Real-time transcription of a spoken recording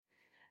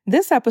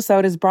This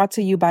episode is brought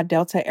to you by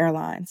Delta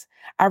Airlines.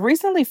 I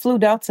recently flew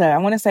Delta, I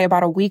want to say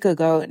about a week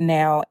ago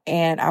now,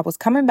 and I was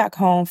coming back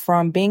home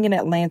from being in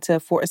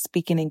Atlanta for a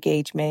speaking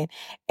engagement,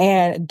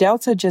 and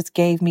Delta just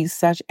gave me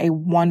such a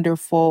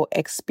wonderful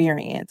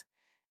experience.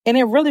 And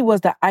it really was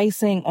the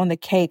icing on the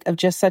cake of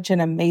just such an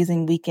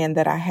amazing weekend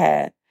that I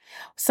had.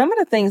 Some of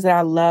the things that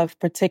I loved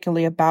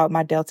particularly about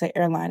my Delta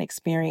airline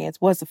experience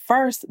was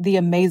first, the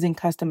amazing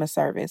customer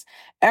service.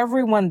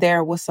 Everyone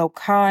there was so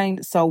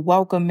kind, so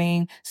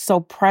welcoming, so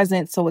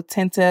present, so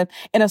attentive.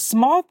 And a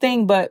small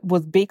thing, but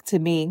was big to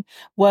me,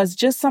 was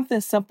just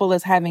something simple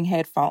as having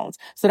headphones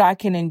so that I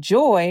can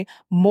enjoy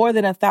more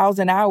than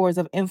 1,000 hours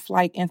of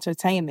in-flight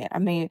entertainment. I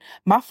mean,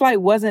 my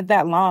flight wasn't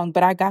that long,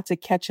 but I got to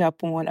catch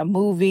up on a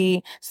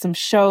movie, some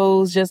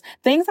shows, just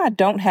things I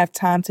don't have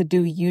time to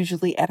do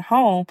usually at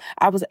home.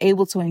 I was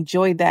able to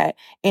enjoy that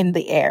in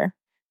the air.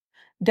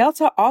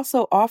 Delta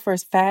also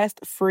offers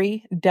fast,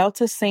 free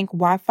Delta Sync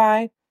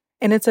Wi-Fi,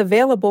 and it's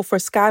available for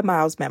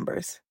SkyMiles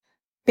members.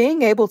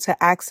 Being able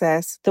to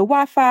access the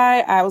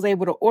Wi-Fi, I was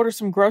able to order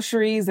some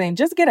groceries and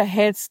just get a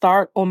head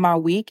start on my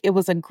week. It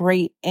was a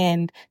great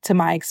end to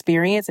my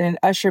experience and it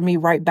ushered me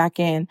right back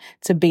in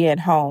to being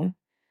home.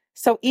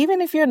 So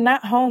even if you're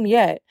not home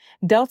yet,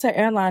 Delta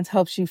Airlines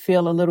helps you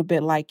feel a little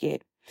bit like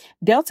it.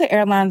 Delta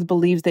Airlines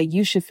believes that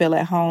you should feel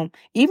at home,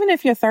 even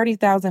if you're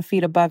 30,000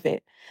 feet above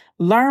it.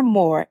 Learn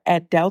more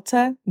at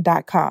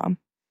delta.com.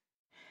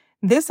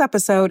 This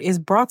episode is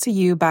brought to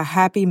you by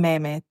Happy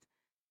Mammoth.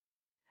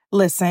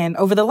 Listen,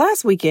 over the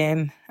last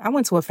weekend, I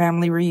went to a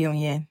family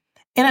reunion,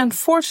 and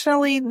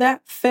unfortunately,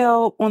 that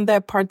fell on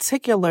that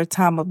particular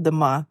time of the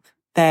month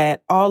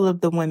that all of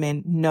the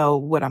women know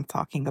what I'm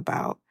talking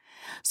about.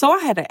 So I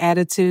had an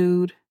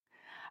attitude.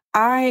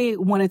 I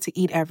wanted to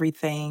eat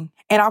everything.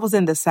 And I was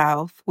in the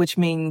South, which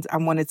means I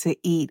wanted to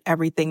eat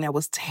everything that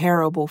was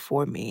terrible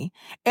for me.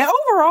 And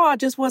overall, I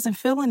just wasn't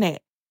feeling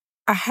it.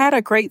 I had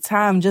a great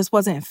time, just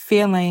wasn't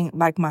feeling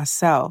like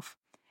myself.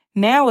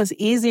 Now it's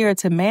easier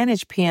to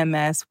manage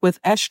PMS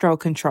with Estro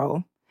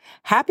Control.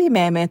 Happy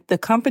Mammoth, the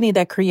company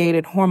that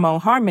created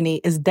Hormone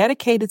Harmony, is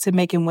dedicated to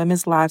making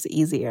women's lives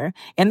easier.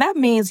 And that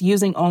means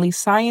using only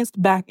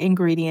science-backed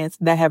ingredients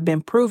that have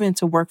been proven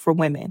to work for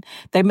women.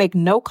 They make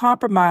no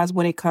compromise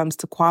when it comes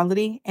to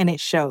quality, and it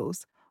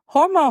shows.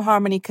 Hormone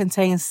Harmony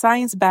contains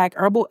science-backed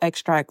herbal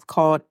extracts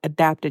called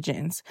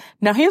adaptogens.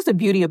 Now, here's the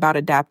beauty about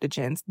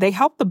adaptogens. They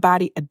help the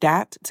body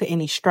adapt to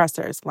any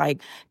stressors,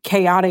 like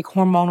chaotic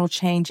hormonal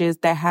changes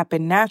that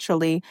happen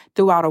naturally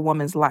throughout a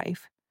woman's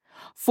life.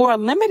 For a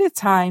limited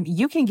time,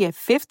 you can get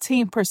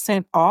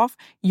 15% off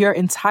your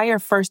entire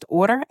first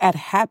order at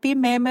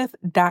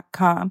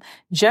happymammoth.com.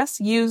 Just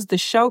use the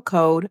show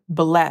code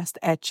BLESSED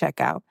at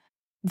checkout.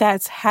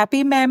 That's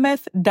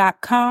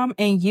happymammoth.com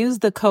and use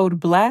the code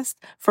BLESSED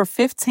for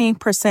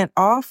 15%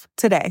 off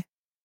today.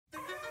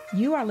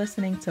 You are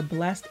listening to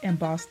Blessed and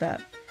Bossed Up,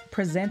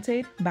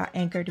 presented by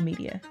Anchored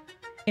Media,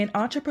 an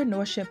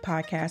entrepreneurship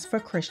podcast for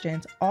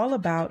Christians all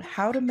about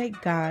how to make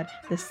God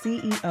the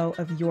CEO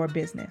of your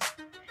business.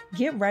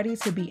 Get ready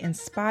to be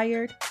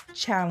inspired,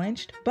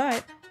 challenged,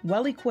 but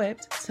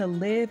well-equipped to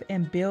live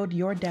and build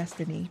your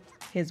destiny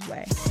His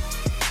way.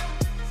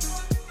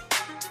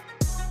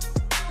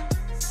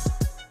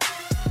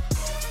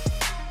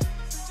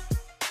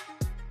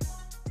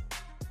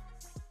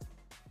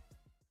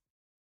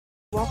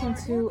 Welcome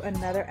to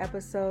another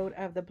episode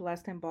of the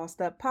Blessed and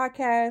Bossed Up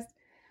podcast.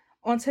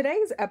 On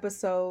today's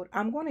episode,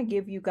 I'm going to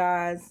give you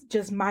guys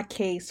just my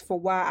case for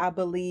why I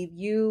believe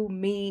you,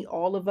 me,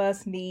 all of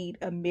us need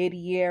a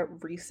mid-year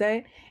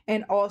reset,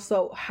 and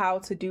also how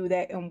to do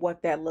that and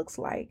what that looks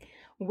like.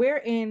 We're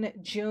in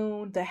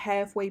June, the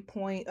halfway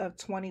point of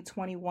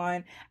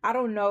 2021. I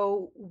don't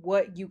know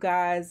what you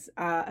guys'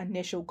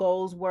 initial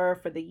goals were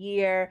for the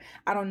year.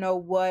 I don't know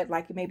what,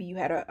 like maybe you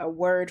had a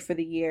word for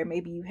the year.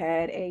 Maybe you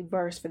had a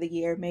verse for the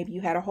year. Maybe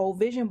you had a whole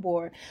vision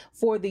board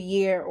for the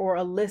year or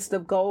a list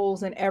of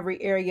goals in every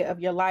area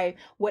of your life.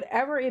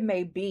 Whatever it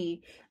may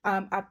be,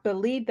 I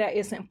believe that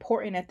it's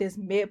important at this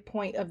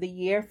midpoint of the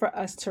year for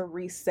us to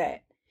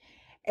reset.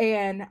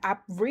 And I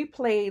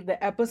replayed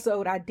the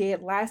episode I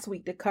did last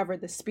week to cover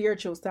the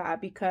spiritual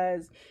side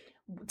because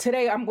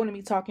today I'm going to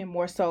be talking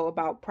more so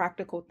about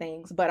practical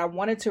things, but I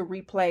wanted to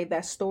replay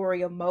that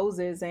story of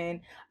Moses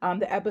and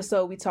the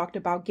episode we talked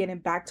about getting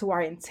back to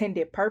our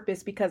intended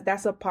purpose, because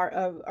that's a part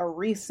of a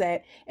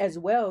reset as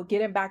well.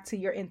 Getting back to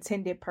your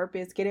intended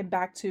purpose, getting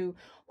back to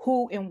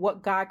who and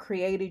what God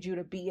created you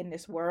to be in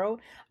this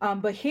world.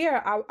 But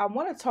here I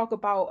want to talk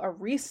about a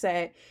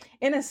reset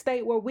in a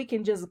state where we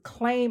can just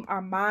claim our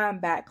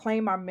mind back,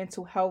 claim our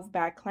mental health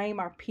back,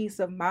 claim our peace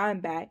of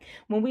mind back.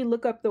 When we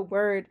look up the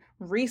word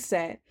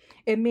reset,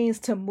 it means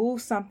to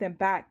move something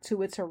back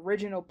to its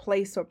original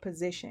place or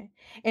position.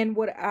 And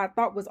what I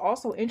thought was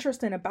also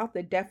interesting about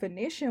the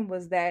definition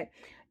was that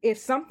if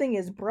something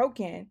is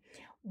broken,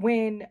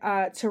 when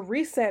to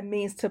reset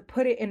means to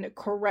put it in the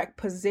correct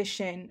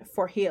position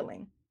for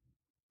healing.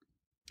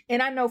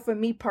 And I know for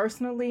me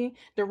personally,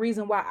 the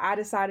reason why I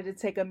decided to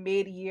take a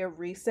mid-year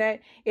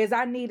reset is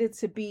I needed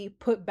to be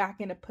put back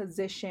in a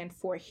position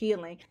for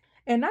healing.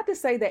 And not to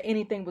say that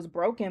anything was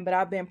broken, but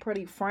I've been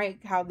pretty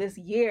frank how this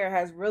year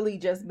has really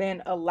just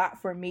been a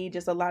lot for me.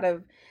 Just a lot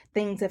of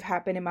things have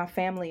happened in my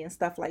family and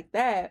stuff like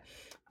that.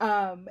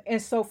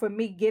 And so for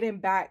me, getting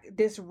back,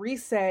 this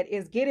reset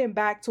is getting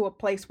back to a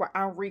place where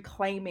I'm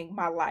reclaiming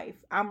my life.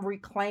 I'm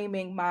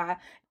reclaiming my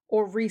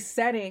or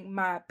resetting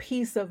my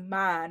peace of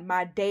mind,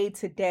 my day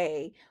to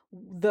day,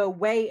 the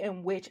way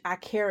in which I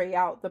carry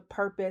out the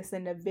purpose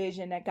and the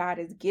vision that God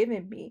has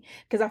given me.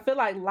 Because I feel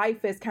like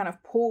life has kind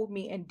of pulled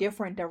me in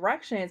different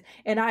directions.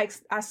 And I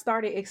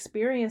started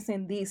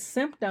experiencing these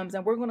symptoms,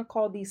 and we're going to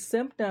call these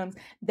symptoms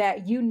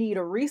that you need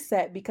a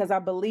reset, because I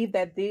believe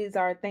that these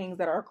are things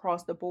that are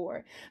across the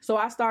board. So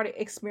I started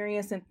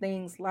experiencing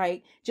things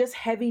like just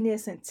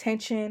heaviness and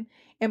tension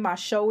in my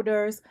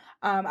shoulders.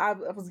 I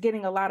was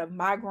getting a lot of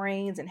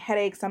migraines and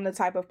headaches. I'm the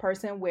type of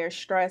person where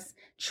stress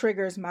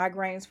triggers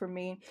migraines for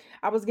me.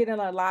 I was getting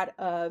a lot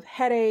of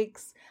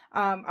headaches.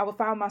 I would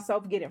find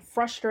myself getting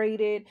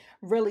frustrated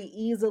really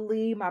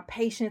easily. My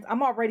patience,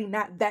 I'm already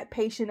not that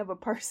patient of a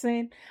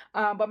person,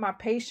 but my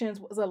patience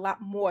was a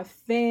lot more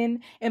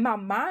thin, and my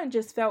mind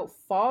just felt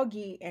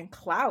foggy and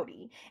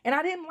cloudy. And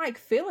I didn't like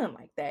feeling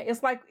like that.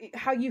 It's like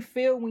how you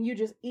feel when you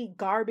just eat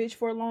garbage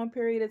for a long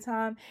period of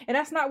time. And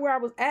that's not where I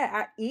was at.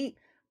 I eat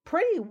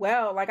pretty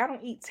well. Like, I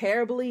don't eat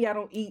terribly. I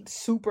don't eat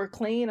super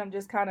clean. I'm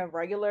just kind of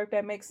regular, if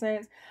that makes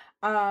sense.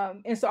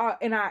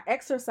 And I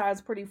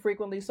exercise pretty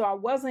frequently. So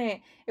it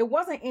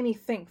wasn't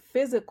anything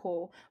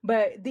physical,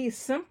 but these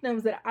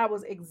symptoms that I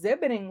was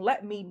exhibiting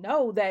let me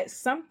know that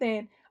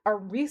a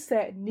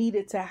reset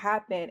needed to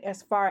happen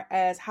as far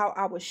as how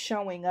I was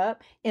showing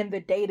up in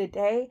the day to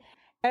day,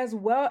 as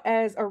well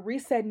as a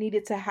reset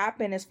needed to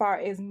happen as far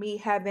as me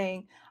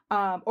having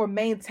or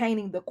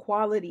maintaining the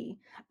quality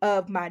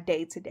of my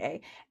day to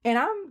day. And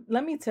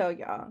let me tell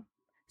y'all,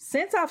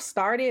 since I've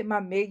started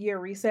my mid-year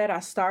reset, I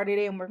started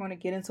it, and we're going to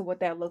get into what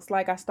that looks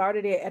like. I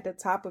started it at the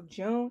top of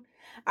June.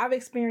 I've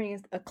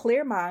experienced a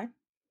clear mind.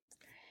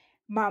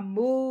 My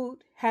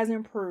mood has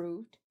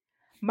improved.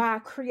 My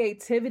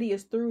creativity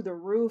is through the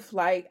roof.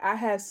 Like, I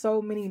have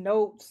so many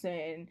notes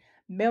and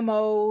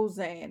memos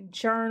and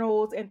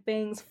journals and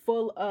things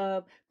full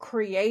of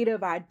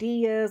creative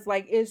ideas.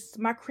 Like,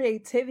 my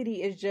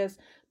creativity is just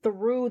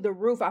through the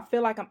roof. I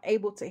feel like I'm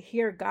able to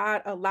hear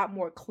God a lot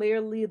more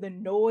clearly. The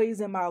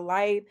noise in my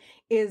life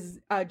is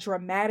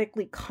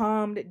dramatically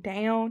calmed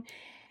down.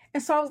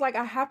 And so I was like,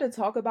 I have to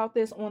talk about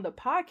this on the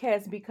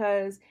podcast,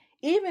 because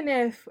even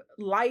if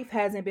life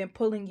hasn't been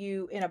pulling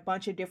you in a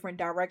bunch of different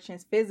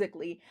directions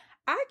physically,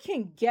 I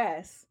can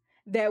guess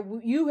that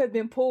you have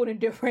been pulled in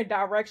different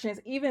directions,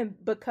 even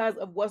because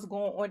of what's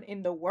going on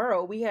in the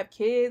world. We have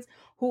kids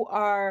who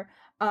are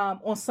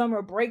on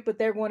summer break, but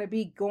they're going to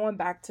be going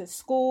back to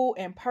school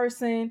in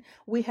person.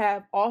 We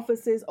have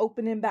offices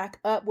opening back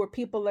up where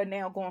people are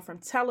now going from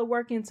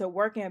teleworking to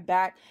working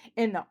back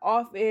in the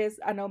office.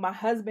 I know my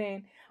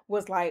husband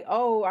was like,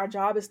 oh, our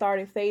job has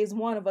started phase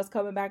 1 of us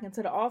coming back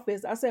into the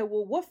office. I said,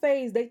 well, what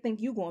phase they think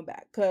you going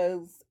back?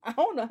 Because I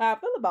don't know how I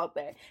feel about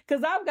that.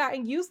 Because I've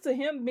gotten used to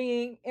him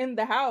being in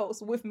the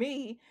house with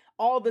me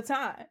all the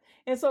time.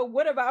 And so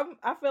what about,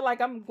 I feel like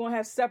I'm going to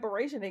have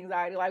separation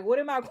anxiety. Like, what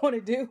am I going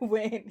to do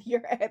when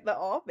you're at the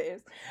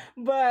office?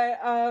 But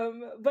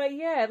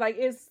yeah, like,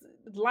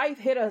 life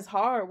hit us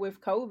hard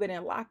with COVID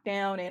and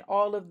lockdown and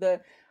all of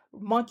the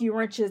monkey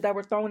wrenches that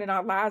were thrown in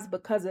our lives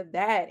because of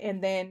that.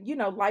 And then,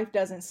 life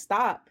doesn't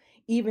stop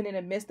even in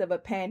the midst of a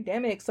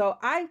pandemic. So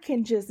I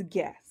can just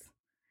guess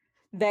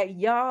that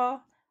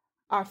y'all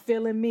are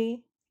feeling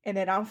me, and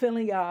that I'm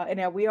feeling y'all, and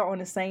that we are on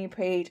the same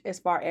page as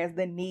far as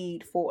the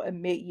need for a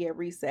mid-year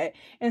reset.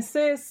 And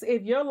sis,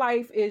 if your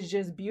life is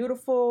just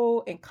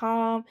beautiful and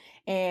calm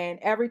and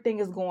everything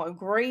is going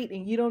great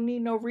and you don't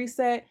need no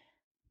reset,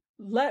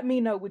 let me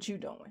know what you're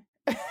doing.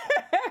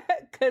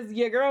 Because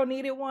your girl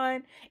needed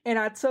one, and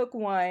I took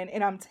one,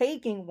 and I'm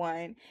taking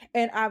one,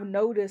 and I've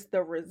noticed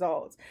the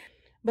results.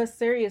 But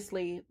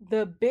seriously,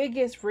 the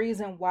biggest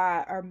reason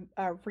why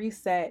our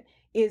reset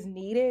is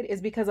needed is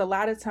because a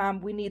lot of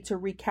time we need to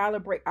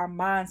recalibrate our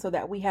mind so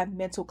that we have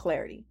mental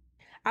clarity.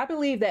 I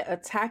believe that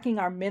attacking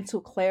our mental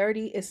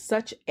clarity is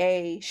such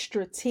a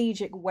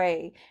strategic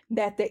way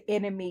that the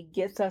enemy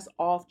gets us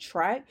off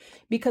track,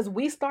 because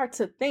we start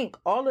to think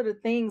all of the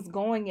things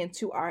going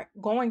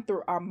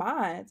through our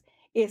minds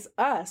is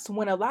us,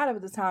 when a lot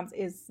of the times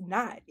it's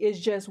not. It's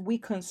just we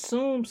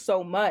consume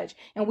so much,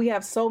 and we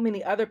have so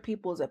many other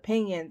people's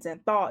opinions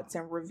and thoughts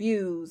and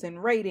reviews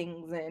and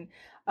ratings and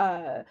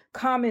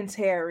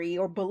commentary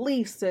or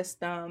belief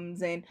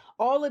systems and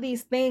all of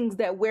these things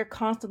that we're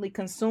constantly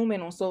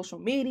consuming on social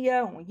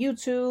media, on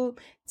YouTube,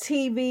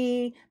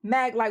 TV,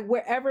 like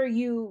wherever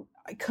you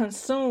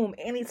consume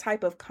any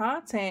type of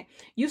content,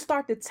 you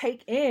start to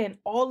take in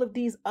all of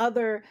these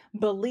other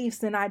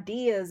beliefs and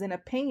ideas and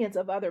opinions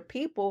of other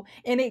people,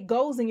 and it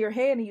goes in your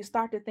head and you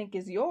start to think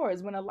it's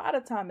yours when a lot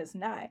of time it's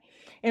not.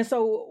 And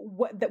so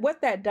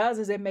what that does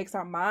is it makes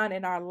our mind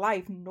and our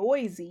life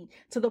noisy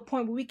to the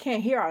point where we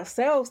can't hear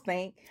ourselves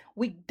think.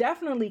 We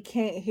definitely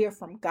can't hear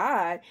from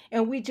God,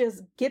 and we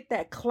just get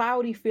that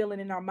cloudy feeling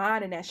in our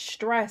mind and that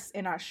stress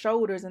in our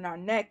shoulders and our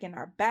neck and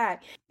our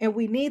back, and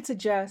we need to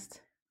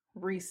just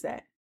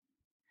reset.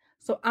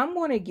 So I'm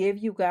going to give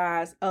you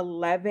guys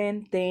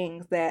 11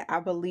 things that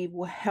I believe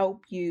will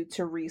help you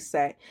to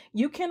reset.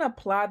 You can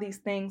apply these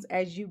things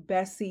as you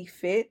best see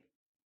fit.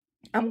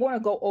 I'm going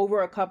to go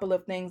over a couple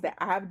of things that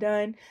I've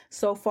done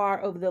so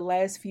far over the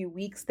last few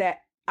weeks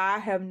that I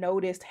have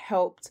noticed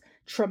helped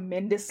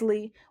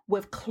tremendously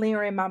with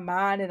clearing my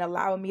mind and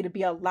allowing me to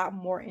be a lot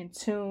more in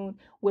tune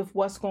with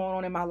what's going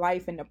on in my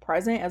life in the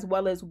present, as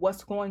well as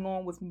what's going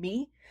on with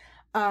me.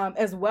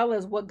 As well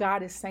as what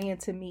God is saying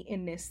to me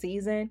in this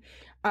season.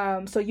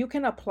 So you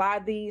can apply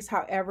these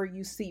however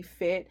you see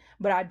fit,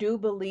 but I do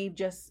believe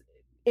just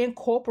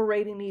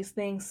incorporating these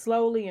things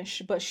slowly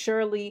and but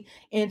surely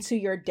into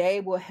your day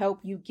will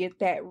help you get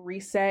that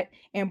reset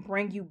and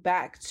bring you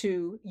back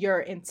to your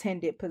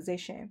intended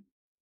position.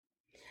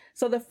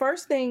 So the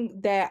first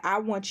thing that I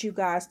want you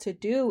guys to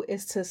do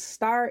is to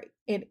start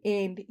and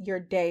end your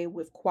day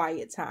with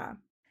quiet time.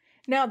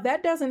 Now,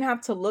 that doesn't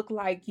have to look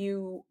like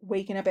you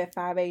waking up at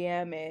 5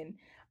 a.m. and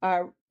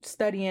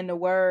studying the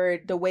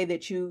word the way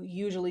that you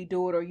usually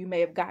do it, or you may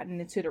have gotten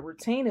into the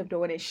routine of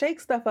doing it.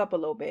 Shake stuff up a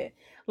little bit.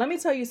 Let me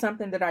tell you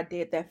something that I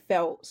did that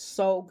felt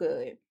so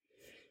good.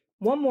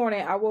 One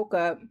morning I woke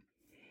up,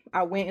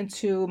 I went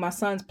into my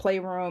son's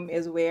playroom,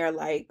 is where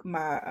like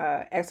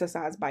my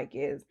exercise bike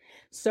is.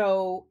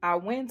 So I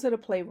went into the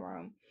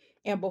playroom,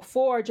 and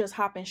before just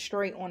hopping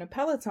straight on a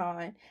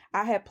Peloton,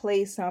 I had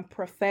played some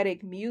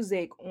prophetic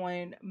music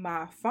on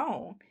my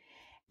phone,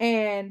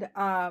 and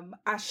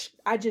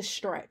I just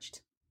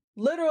stretched.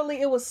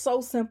 Literally, it was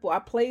so simple. I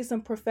played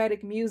some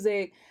prophetic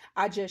music.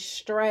 I just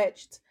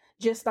stretched.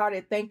 Just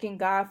started thanking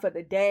God for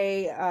the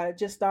day.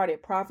 Just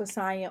started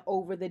prophesying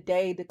over the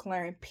day,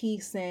 declaring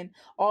peace and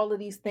all of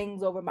these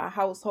things over my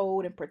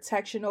household and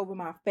protection over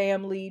my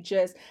family.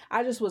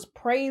 I just was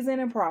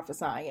praising and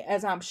prophesying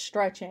as I'm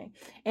stretching.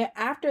 And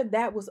after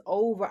that was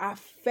over, I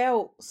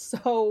felt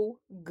so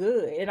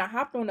good. And I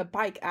hopped on the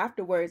bike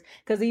afterwards,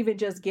 because even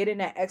just getting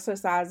that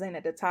exercise in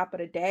at the top of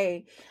the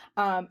day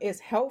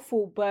is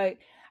helpful. But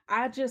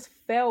I just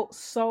felt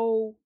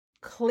so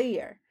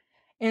clear.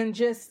 And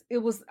just,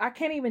 I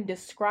can't even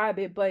describe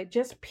it, but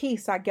just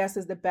peace, I guess,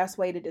 is the best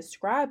way to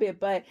describe it.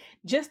 But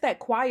just that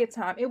quiet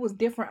time, it was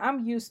different.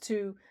 I'm used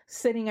to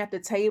sitting at the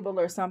table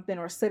or something,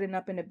 or sitting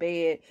up in the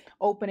bed,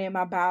 opening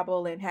my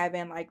Bible and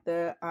having like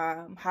the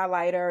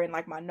highlighter and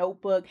like my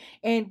notebook.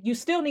 And you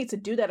still need to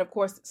do that, of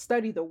course,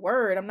 study the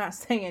word. I'm not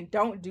saying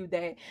don't do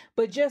that,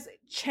 but just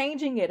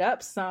changing it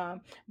up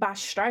some by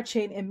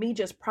stretching and me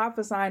just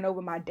prophesying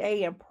over my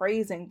day and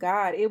praising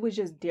God. It was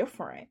just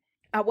different.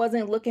 I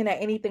wasn't looking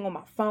at anything on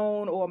my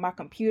phone or my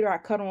computer. I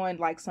cut on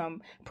like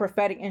some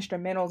prophetic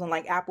instrumentals and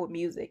like Apple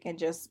Music, and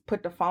just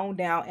put the phone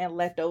down and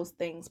let those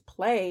things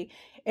play.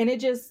 And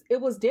it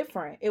was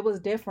different. It was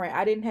different.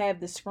 I didn't have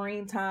the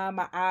screen time,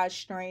 my eyes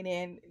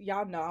straining.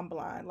 Y'all know I'm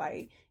blind.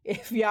 Like,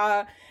 if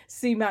y'all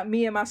see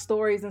me and my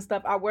stories and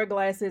stuff, I wear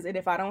glasses. And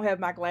if I don't have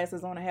my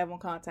glasses on, I have on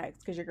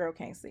contacts, because your girl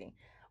can't see.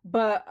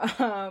 But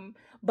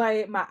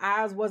my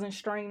eyes wasn't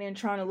straining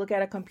trying to look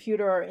at a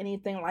computer or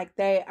anything like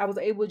that. I was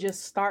able to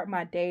just start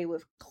my day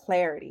with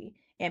clarity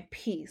and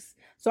peace.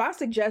 So I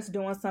suggest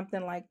doing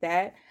something like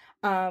that.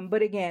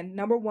 But again,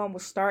 number one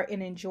was start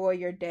and enjoy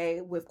your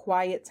day with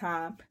quiet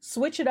time.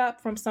 Switch it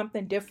up from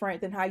something different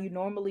than how you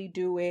normally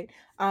do it.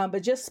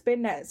 But just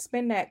spend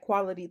that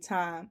quality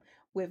time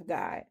with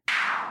God.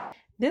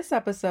 This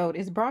episode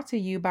is brought to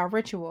you by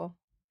Ritual.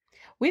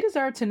 We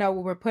deserve to know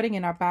what we're putting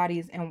in our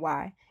bodies and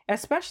why,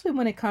 especially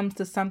when it comes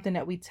to something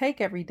that we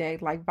take every day,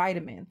 like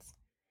vitamins.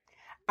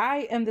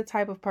 I am the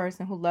type of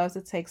person who loves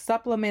to take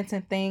supplements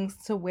and things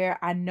to where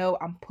I know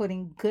I'm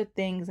putting good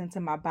things into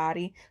my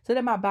body so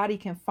that my body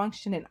can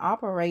function and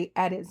operate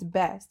at its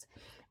best.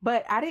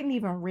 But I didn't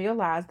even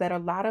realize that a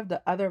lot of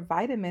the other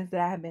vitamins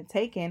that I have been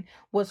taking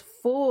was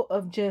full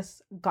of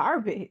just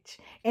garbage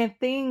and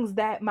things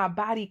that my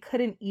body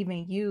couldn't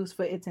even use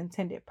for its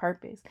intended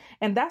purpose.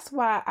 And that's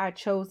why I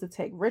chose to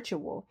take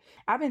Ritual.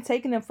 I've been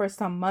taking them for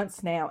some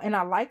months now, and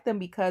I like them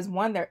because,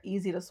 one, they're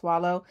easy to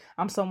swallow.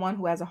 I'm someone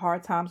who has a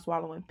hard time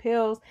swallowing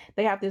pills.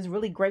 They have this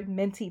really great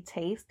minty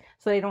taste,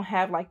 so they don't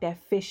have like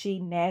that fishy,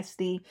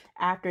 nasty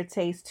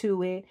aftertaste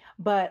to it.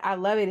 But I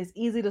love it. It's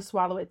easy to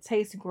swallow. It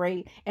tastes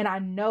great. And I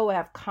know I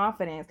have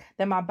confidence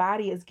that my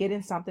body is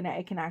getting something that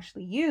it can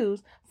actually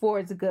use for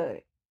its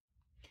good.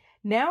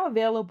 Now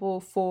available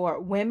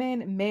for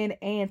women, men,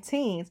 and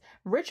teens,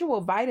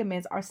 Ritual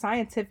vitamins are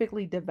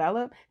scientifically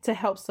developed to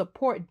help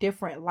support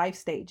different life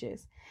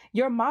stages.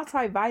 Your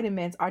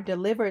multivitamins are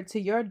delivered to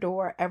your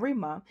door every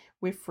month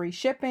with free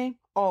shipping,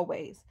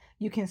 always.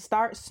 You can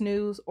start,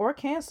 snooze, or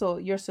cancel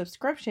your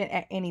subscription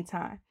at any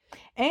time.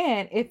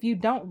 And if you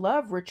don't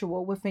love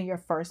Ritual within your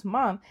first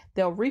month,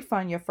 they'll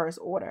refund your first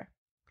order.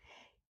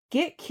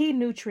 Get key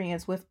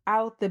nutrients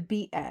without the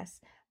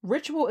BS.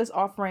 Ritual is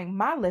offering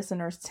my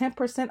listeners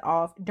 10%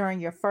 off during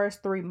your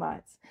first 3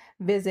 months.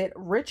 Visit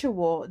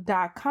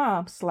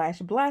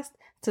ritual.com/blessed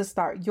to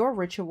start your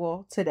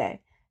ritual today.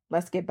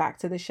 Let's get back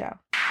to the show.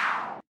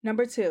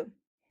 Number 2,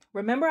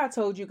 remember I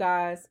told you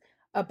guys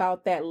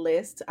about that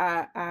list.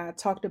 I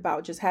talked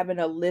about just having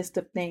a list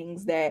of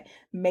things that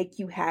make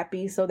you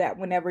happy so that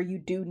whenever you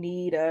do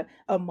need a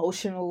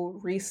emotional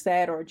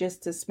reset or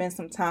just to spend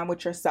some time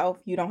with yourself,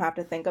 you don't have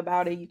to think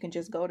about it. You can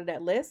just go to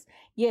that list.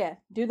 Yeah,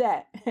 do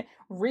that.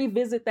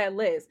 Revisit that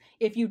list.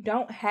 If you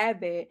don't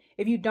have it,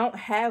 if you don't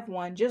have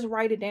one, just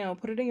write it down,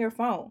 put it in your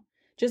phone.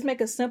 Just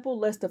make a simple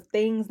list of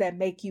things that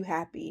make you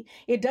happy.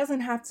 It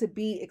doesn't have to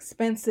be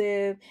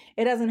expensive.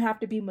 It doesn't have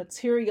to be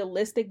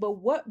materialistic, but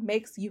what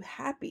makes you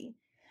happy?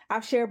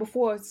 I've shared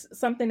before,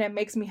 something that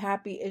makes me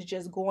happy is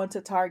just going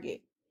to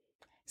Target,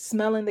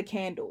 smelling the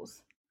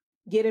candles,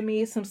 getting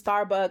me some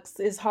Starbucks.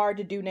 Is hard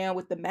to do now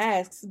with the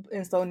masks.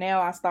 And so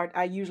now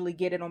I usually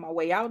get it on my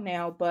way out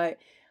now, but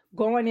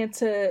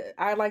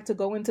I like to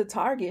go into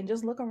Target and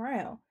just look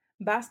around,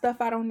 buy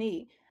stuff I don't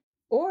need.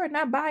 Or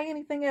not buy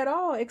anything at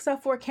all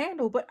except for a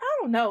candle. But I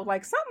don't know,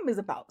 like something is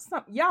about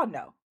something. Y'all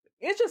know.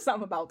 It's just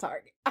something about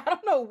Target. I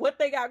don't know what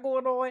they got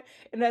going on.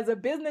 And as a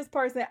business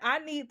person, I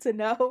need to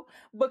know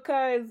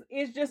because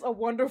it's just a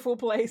wonderful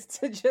place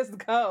to just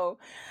go.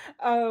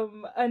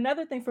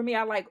 Another thing for me,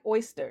 I like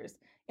oysters.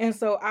 And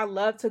so I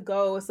love to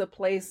go. It's a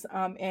place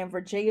in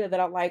Virginia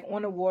that I like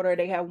on the water.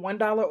 They have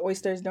 $1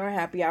 oysters during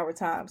happy hour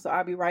time. So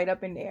I'll be right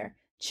up in there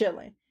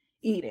chilling,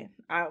 eating.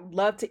 I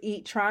love to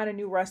eat, trying a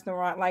new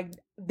restaurant. Like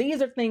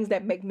these are things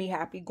that make me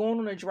happy. Going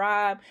on a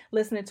drive,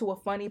 listening to a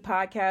funny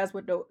podcast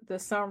with the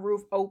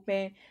sunroof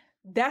open.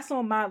 That's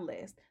on my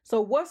list.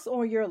 So what's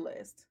on your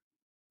list?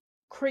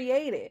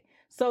 Create it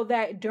so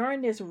that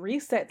during this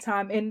reset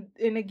time, and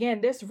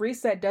again, this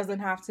reset doesn't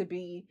have to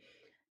be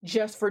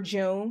just for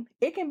June.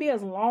 It can be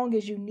as long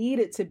as you need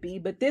it to be,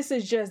 but this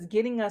is just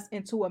getting us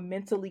into a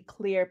mentally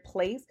clear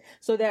place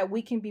so that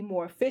we can be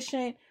more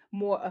efficient,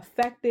 more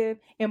effective,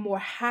 and more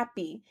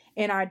happy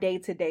in our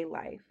day-to-day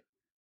life.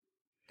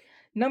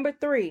 Number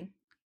 3,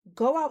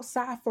 go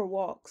outside for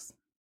walks.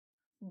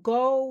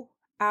 Go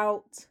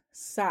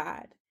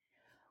outside.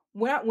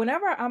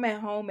 Whenever I'm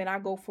at home and I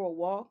go for a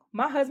walk,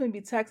 my husband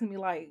be texting me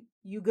like,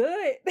 you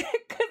good?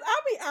 Because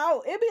I'll be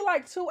out. It'd be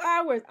like 2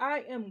 hours. I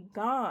am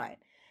gone.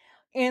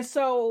 And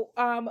so,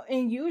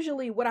 and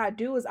usually what I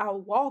do is I'll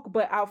walk,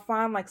 but I'll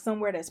find like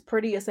somewhere that's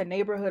pretty. It's a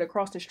neighborhood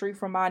across the street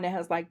from mine that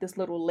has like this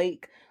little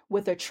lake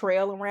with a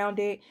trail around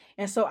it.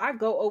 And so I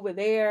go over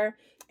there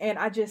and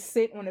I just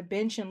sit on a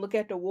bench and look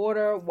at the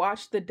water,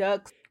 watch the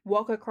ducks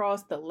walk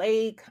across the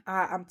lake.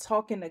 I'm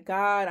talking to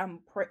God. I'm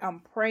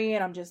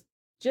praying. I'm just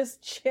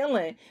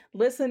chilling,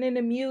 listening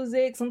to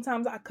music.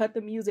 Sometimes I cut the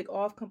music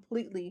off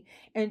completely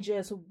and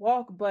just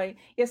walk. But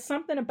it's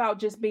something about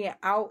just being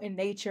out in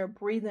nature,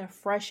 breathing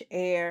fresh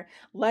air,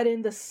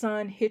 letting the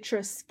sun hit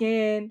your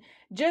skin.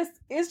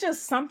 It's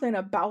just something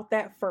about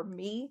that for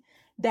me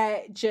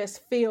that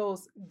just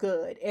feels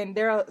good. And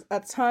there are a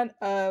ton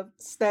of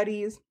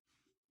studies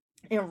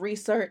and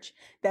research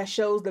that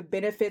shows the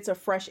benefits of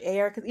fresh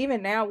air. Because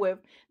even now with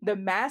the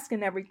mask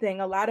and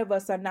everything, a lot of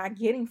us are not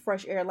getting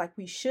fresh air like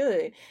we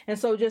should. And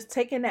so just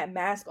taking that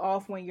mask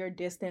off when you're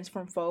distanced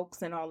from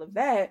folks and all of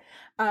that,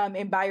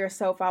 and by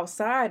yourself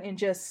outside and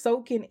just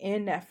soaking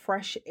in that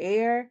fresh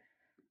air.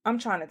 I'm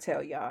trying to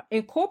tell y'all,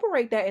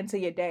 incorporate that into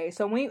your day.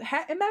 So when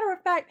a matter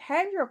of fact,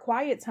 have your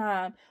quiet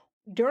time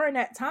during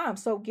that time.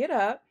 So get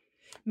up,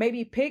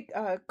 maybe pick,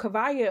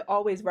 Kavaya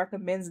always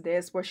recommends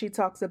this where she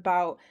talks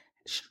about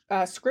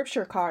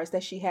scripture cards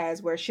that she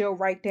has where she'll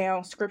write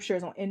down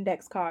scriptures on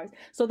index cards.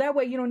 So that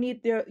way you don't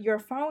need your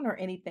phone or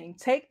anything.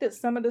 Take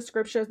some of the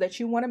scriptures that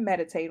you want to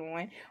meditate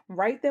on,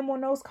 write them on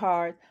those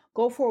cards,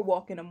 go for a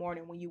walk in the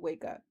morning when you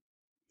wake up.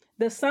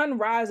 The sun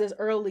rises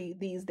early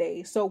these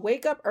days. So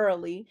wake up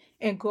early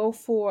and go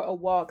for a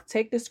walk.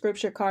 Take the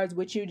scripture cards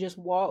with you, just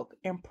walk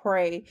and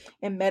pray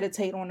and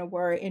meditate on the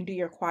word and do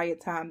your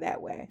quiet time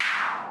that way.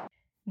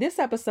 This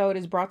episode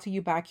is brought to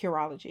you by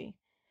Curology.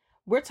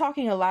 We're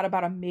talking a lot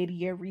about a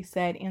mid-year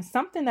reset, and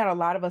something that a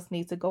lot of us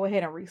need to go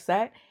ahead and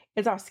reset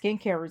is our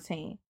skincare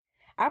routine.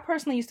 I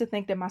personally used to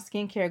think that my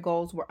skincare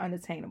goals were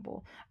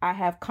unattainable. I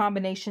have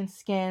combination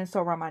skin,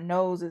 so around my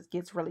nose it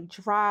gets really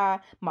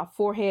dry. My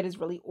forehead is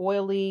really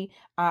oily.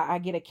 I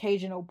get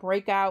occasional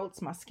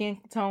breakouts. My skin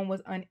tone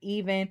was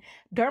uneven.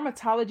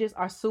 Dermatologists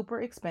are super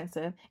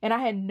expensive, and I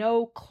had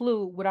no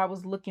clue what I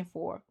was looking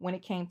for when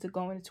it came to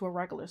going into a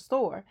regular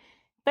store.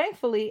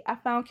 Thankfully, I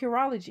found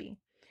Curology.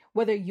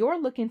 Whether you're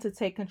looking to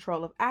take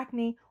control of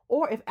acne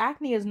or if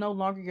acne is no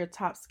longer your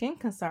top skin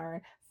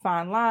concern,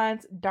 fine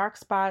lines, dark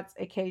spots,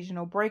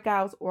 occasional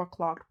breakouts, or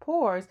clogged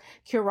pores,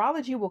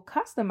 Curology will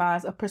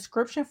customize a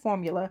prescription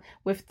formula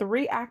with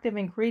 3 active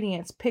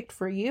ingredients picked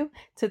for you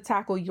to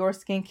tackle your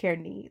skincare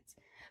needs.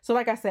 So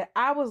like I said,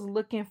 I was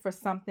looking for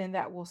something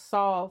that will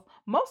solve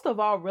most of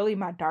all really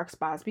my dark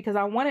spots because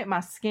I wanted my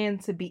skin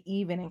to be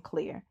even and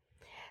clear.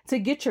 To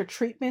get your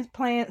treatment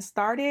plan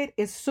started,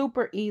 it's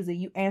super easy.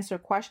 You answer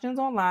questions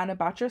online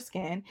about your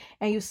skin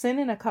and you send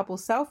in a couple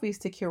selfies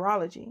to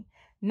Curology.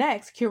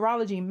 Next,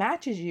 Curology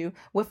matches you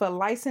with a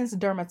licensed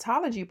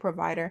dermatology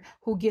provider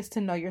who gets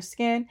to know your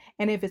skin,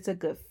 and if it's a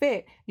good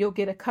fit, you'll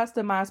get a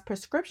customized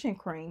prescription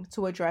cream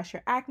to address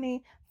your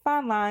acne,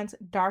 fine lines,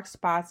 dark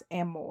spots,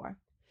 and more.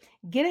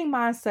 Getting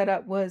mine set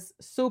up was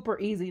super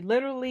easy.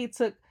 Literally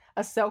took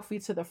a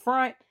selfie to the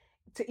front,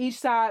 to each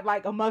side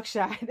like a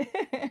mugshot.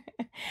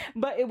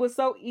 But it was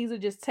so easy.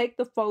 Just take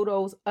the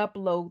photos,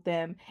 upload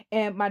them,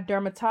 and my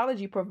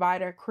dermatology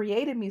provider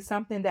created me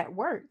something that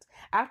worked.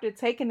 After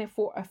taking it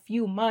for a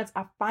few months,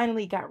 I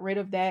finally got rid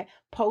of that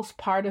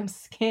postpartum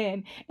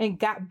skin and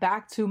got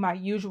back to my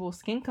usual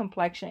skin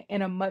complexion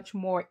in a much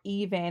more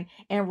even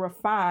and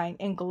refined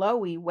and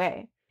glowy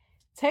way.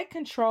 Take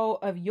control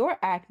of your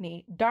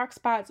acne, dark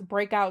spots,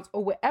 breakouts,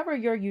 or whatever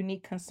your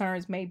unique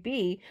concerns may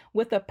be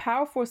with a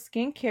powerful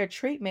skincare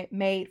treatment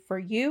made for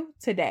you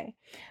today.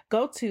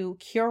 Go to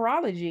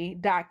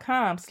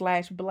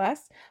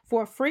Curology.com/blessed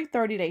for a free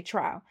 30-day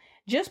trial.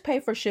 Just pay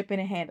for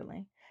shipping and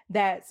handling.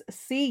 That's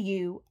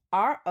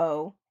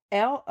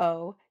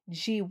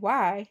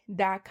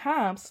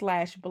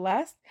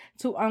CUROLOGY.com/blessed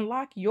to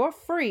unlock your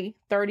free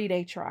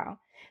 30-day trial.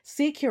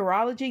 See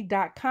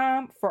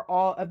Curology.com for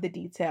all of the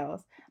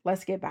details.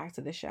 Let's get back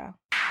to the show.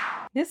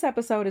 This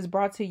episode is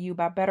brought to you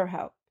by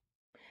BetterHelp.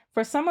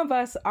 For some of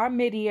us, our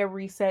mid-year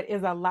reset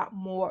is a lot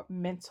more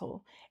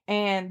mental.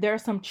 And there are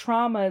some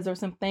traumas or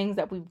some things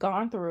that we've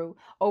gone through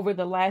over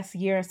the last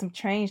year and some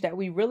change that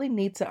we really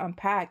need to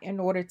unpack in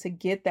order to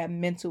get that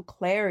mental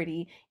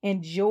clarity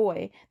and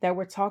joy that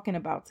we're talking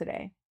about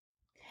today.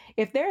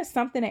 If there is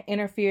something that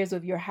interferes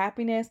with your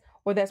happiness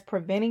or that's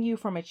preventing you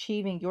from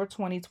achieving your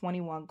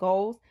 2021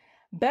 goals,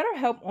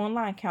 BetterHelp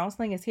Online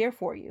Counseling is here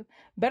for you.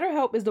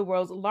 BetterHelp is the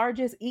world's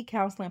largest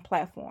e-counseling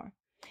platform.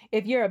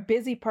 If you're a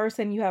busy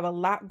person, you have a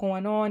lot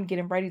going on,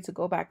 getting ready to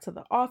go back to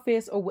the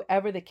office or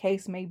whatever the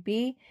case may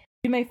be,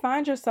 you may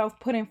find yourself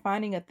putting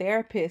finding a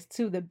therapist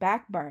to the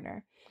back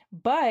burner.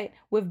 But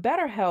with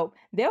BetterHelp,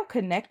 they'll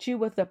connect you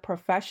with a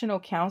professional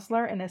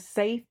counselor in a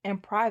safe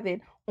and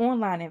private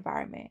online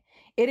environment.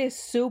 It is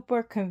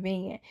super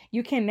convenient.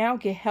 You can now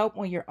get help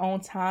on your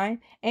own time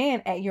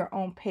and at your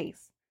own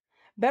pace.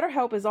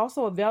 BetterHelp is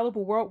also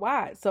available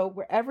worldwide, so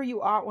wherever you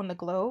are on the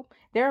globe,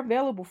 they're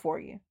available for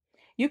you.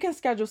 You can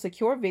schedule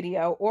secure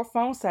video or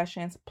phone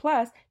sessions,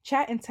 plus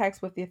chat and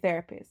text with your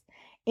therapist.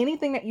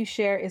 Anything that you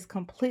share is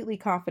completely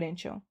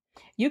confidential.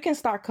 You can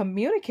start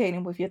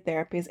communicating with your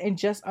therapist in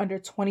just under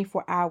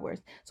 24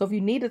 hours. So if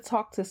you need to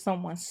talk to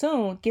someone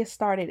soon, get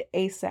started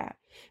ASAP.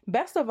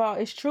 Best of all,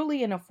 it's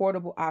truly an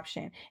affordable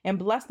option. And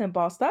Blessed and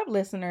Bossed Up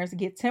listeners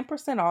get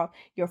 10% off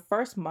your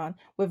first month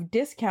with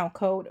discount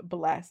code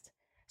BLESSED.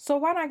 So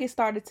why not get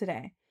started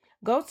today?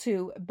 Go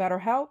to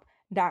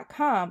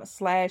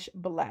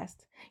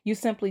BetterHelp.com/blessed. You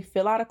simply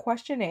fill out a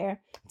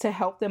questionnaire to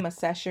help them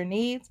assess your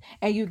needs,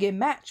 and you get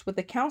matched with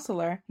a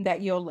counselor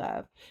that you'll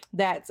love.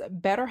 That's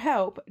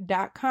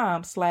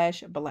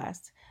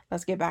BetterHelp.com/blessed.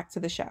 Let's get back to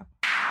the show.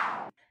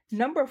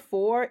 Number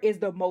 4 is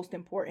the most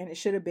important. It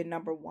should have been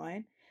number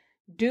 1.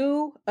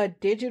 Do a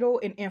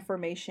digital and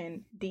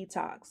information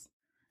detox.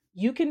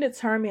 You can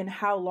determine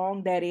how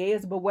long that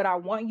is, but what I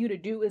want you to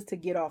do is to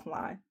get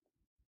offline.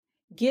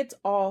 Get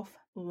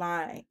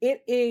offline.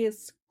 It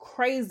is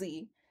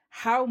crazy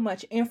how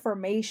much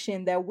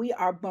information that we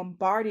are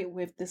bombarded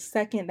with the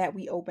second that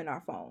we open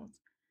our phones.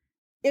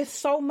 It's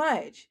so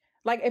much.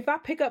 Like if I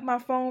pick up my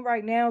phone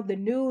right now, the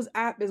news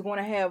app is going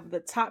to have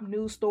the top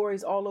news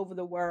stories all over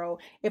the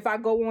world. If I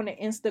go on to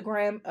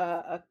Instagram,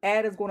 an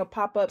ad is going to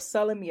pop up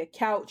selling me a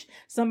couch.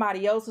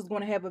 Somebody else is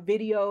going to have a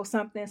video of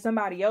something.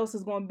 Somebody else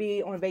is going to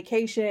be on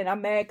vacation.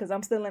 I'm mad because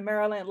I'm still in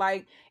Maryland.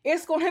 Like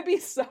it's going to be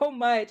so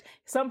much.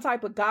 Some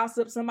type of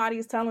gossip. Somebody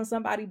is telling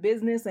somebody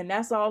business and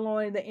that's all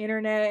on the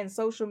internet and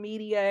social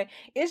media.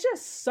 It's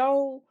just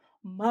so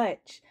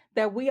much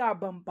that we are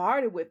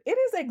bombarded with. It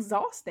is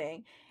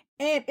exhausting.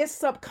 And it's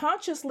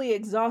subconsciously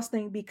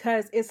exhausting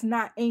because it's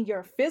not in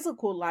your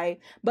physical life,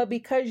 but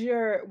because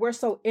we're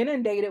so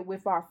inundated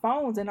with our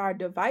phones and our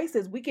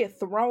devices, we get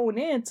thrown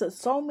into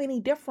so many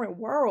different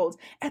worlds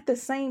at the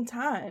same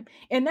time.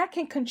 And that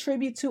can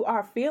contribute to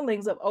our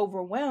feelings of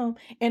overwhelm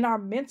and our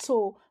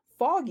mental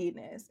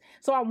fogginess.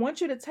 So I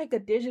want you to take a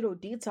digital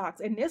detox.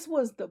 And this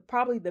was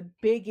probably the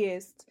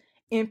biggest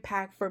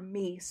impact for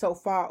me so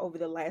far over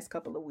the last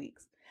couple of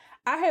weeks.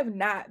 I have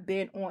not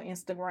been on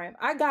Instagram.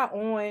 I got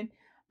on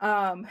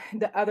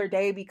the other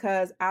day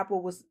because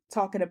Apple was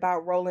talking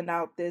about rolling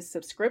out this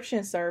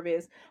subscription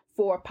service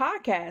for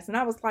podcasts. And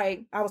I was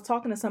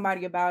talking to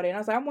somebody about it. And I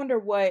was like, I wonder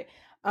what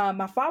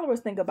my followers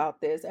think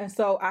about this. And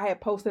so I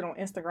had posted on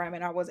Instagram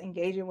and I was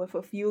engaging with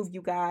a few of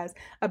you guys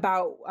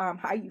about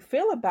how you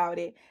feel about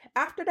it.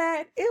 After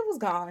that, it was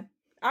gone.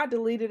 I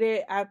deleted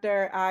it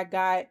after I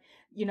got,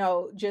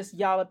 just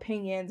y'all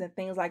opinions and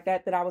things like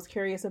that I was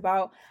curious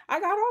about. I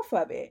got off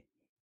of it.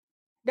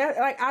 That,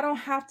 like, I don't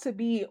have to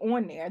be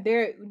on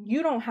there.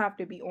 You don't have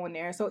to be on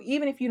there. So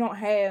even if you don't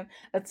have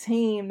a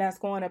team that's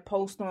going to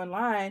post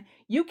online,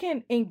 you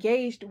can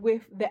engage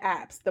with the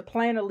apps, the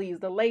Planoly's,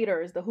 the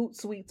Laters, the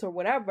Hootsuites, or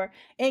whatever.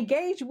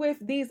 Engage with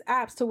these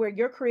apps to where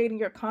you're creating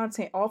your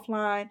content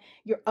offline,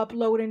 you're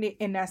uploading it,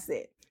 and that's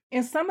it.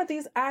 In some of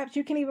these apps,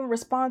 you can even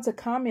respond to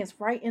comments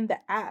right in the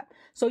app.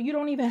 So you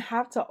don't even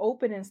have to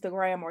open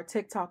Instagram or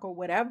TikTok or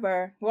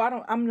whatever.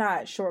 Well, I'm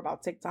not sure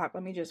about TikTok.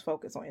 Let me just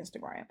focus on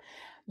Instagram.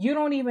 You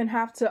don't even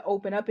have to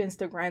open up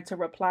Instagram to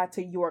reply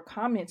to your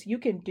comments. You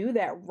can do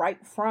that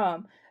right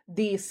from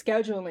the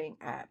scheduling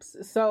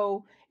apps.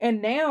 So,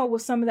 and now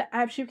with some of the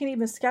apps, you can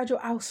even schedule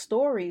out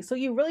stories. So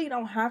you really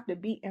don't have to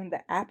be in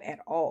the app at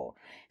all.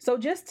 So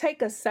just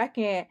take a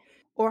second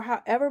or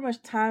however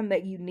much time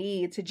that you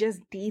need to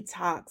just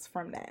detox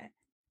from that.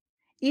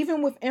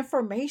 Even with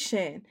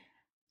information,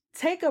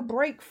 take a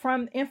break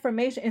from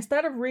information.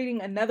 Instead of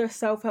reading another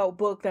self-help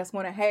book that's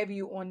going to have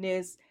you on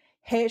this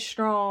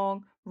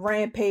headstrong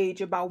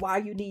rampage about why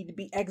you need to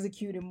be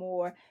executing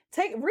more,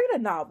 read a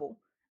novel.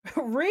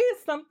 Read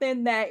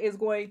something that is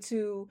going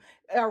to,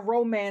 a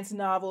romance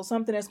novel,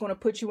 something that's going to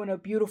put you in a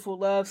beautiful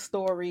love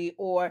story,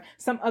 or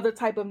some other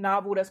type of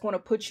novel that's going to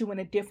put you in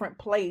a different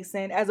place,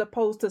 and as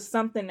opposed to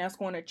something that's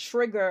going to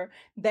trigger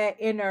that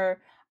inner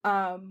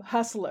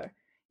hustler.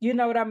 You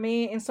know what I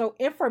mean? And so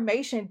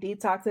information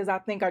detoxes, I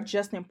think, are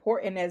just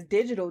important as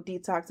digital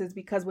detoxes,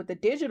 because with the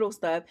digital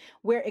stuff,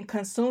 we're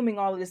consuming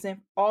all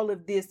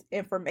of this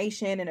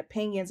information and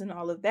opinions and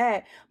all of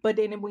that. But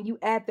then when you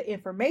add the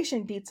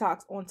information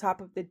detox on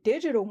top of the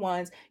digital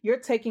ones, you're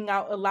taking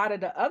out a lot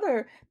of the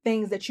other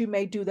things that you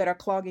may do that are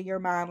clogging your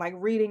mind, like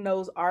reading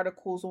those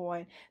articles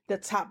on the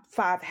top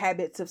 5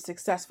 habits of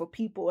successful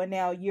people. And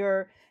now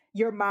your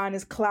mind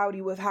is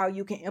cloudy with how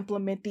you can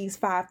implement these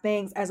 5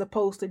 things, as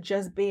opposed to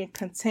just being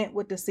content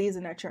with the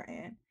season that you're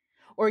in.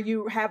 Or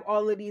you have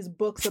all of these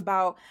books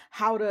about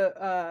how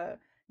to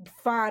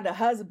find a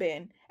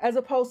husband, as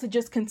opposed to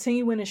just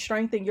continuing to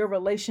strengthen your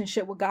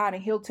relationship with God,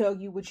 and he'll tell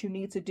you what you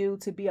need to do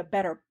to be a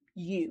better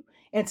you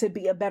and to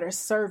be a better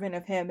servant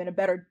of him and a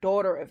better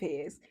daughter of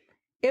his.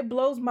 It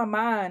blows my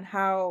mind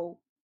how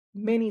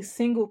many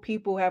single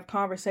people have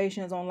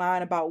conversations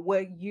online about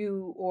what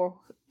you or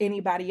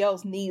anybody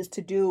else needs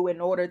to do in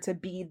order to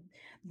be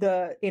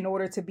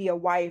a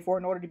wife, or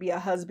in order to be a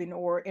husband,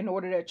 or in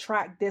order to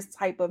attract this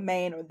type of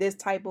man or this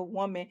type of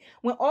woman,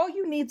 when all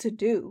you need to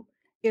do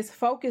is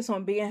focus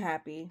on being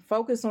happy,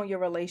 focus on your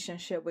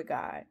relationship with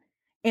God.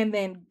 And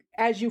then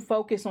as you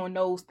focus on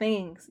those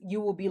things, you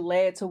will be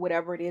led to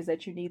whatever it is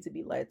that you need to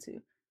be led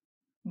to.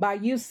 By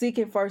you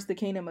seeking first the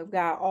kingdom of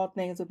God, all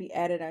things will be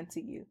added unto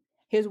you.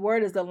 His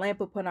word is a lamp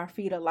upon our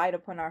feet, a light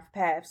upon our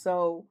path.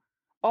 So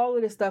all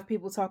of the stuff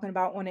people talking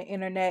about on the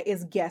internet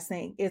is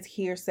guessing, it's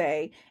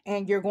hearsay,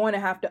 and you're going to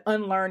have to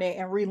unlearn it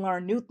and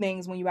relearn new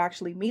things when you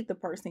actually meet the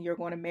person you're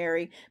going to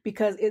marry,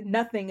 because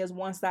nothing is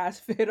one size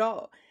fit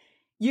all.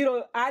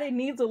 I didn't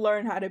need to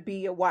learn how to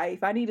be a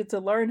wife. I needed to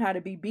learn how to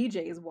be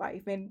BJ's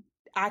wife. And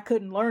I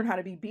couldn't learn how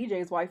to be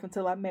BJ's wife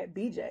until I met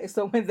BJ.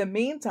 So in the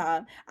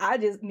meantime, I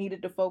just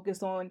needed to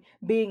focus on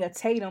being a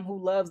Tatum who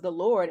loves the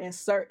Lord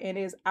and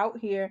is out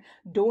here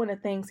doing the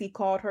things he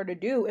called her to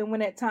do. And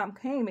when that time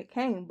came, it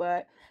came.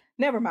 But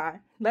never mind.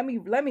 Let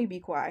me be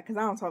quiet, because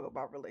I don't talk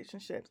about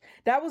relationships.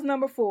 That was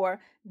number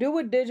 4. Do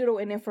a digital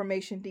and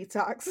information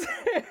detox.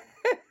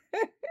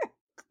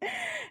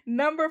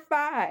 Number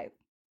 5.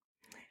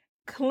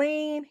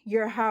 Clean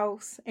your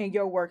house and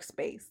your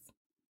workspace.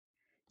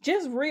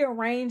 Just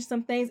rearrange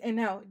some things. And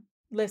now,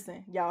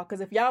 listen, y'all,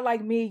 because if y'all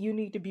like me, you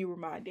need to be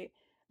reminded.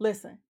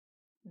 Listen,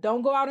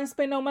 don't go out and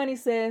spend no money,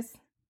 sis.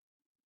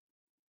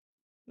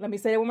 Let me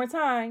say it one more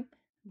time.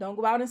 Don't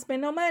go out and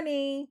spend no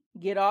money.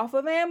 Get off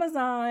of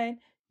Amazon.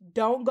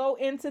 Don't go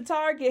into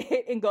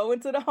Target and go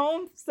into the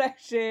home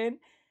section.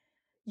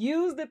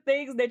 Use the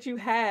things that you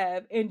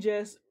have and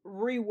just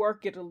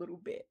rework it a little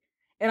bit.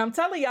 And I'm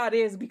telling y'all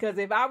this because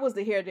if I was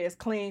to hear this,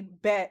 clean,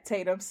 bet,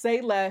 Tatum,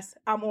 say less.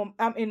 I'm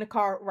in the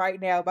car right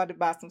now about to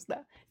buy some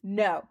stuff.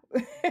 No.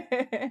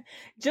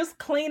 Just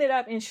clean it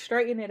up and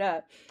straighten it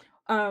up.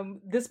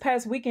 This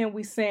past weekend,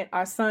 we sent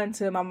our son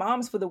to my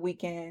mom's for the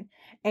weekend,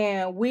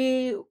 and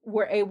we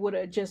were able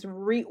to just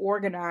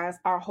reorganize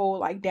our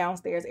whole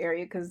downstairs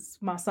area because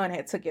my son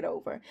had took it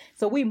over.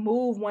 So we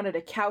moved one of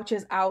the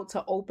couches out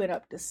to open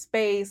up the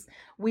space.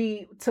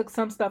 We took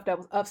some stuff that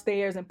was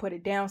upstairs and put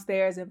it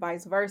downstairs and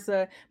vice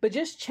versa, but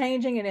just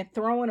changing and then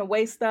throwing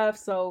away stuff.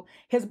 So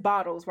his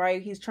bottles,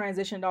 right? He's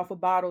transitioned off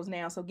of bottles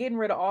now. So getting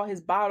rid of all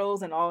his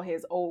bottles and all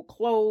his old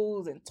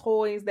clothes and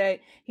toys that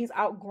he's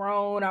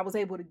outgrown. I was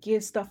able to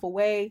give stuff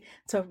away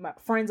to my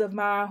friends of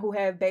mine who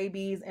have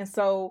babies. And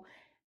so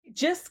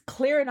just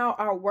clearing out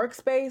our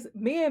workspace,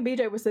 me and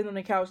BJ were sitting on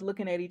the couch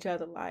looking at each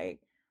other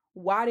like,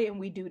 why didn't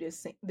we do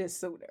this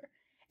sooner?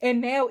 And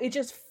now it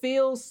just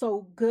feels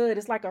so good.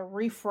 It's like a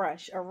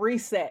refresh, a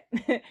reset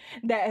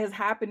that has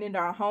happened in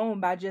our home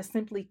by just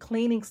simply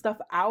cleaning stuff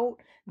out,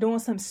 doing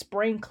some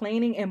spring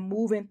cleaning and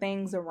moving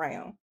things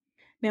around.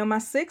 Now, my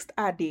sixth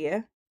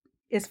idea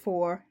is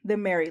for the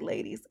married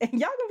ladies. And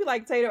y'all gonna be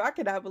like, Tato, I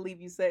cannot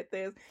believe you said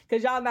this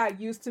because y'all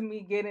not used to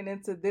me getting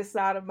into this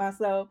side of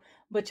myself.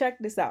 But check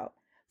this out.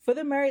 For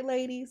the married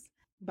ladies,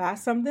 buy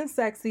something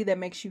sexy that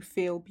makes you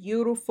feel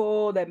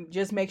beautiful, that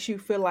just makes you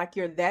feel like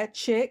you're that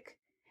chick,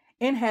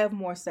 and have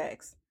more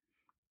sex.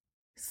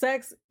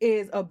 Sex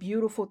is a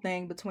beautiful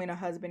thing between a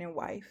husband and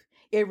wife.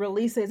 It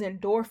releases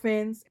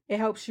endorphins. It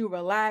helps you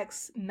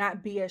relax,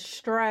 not be as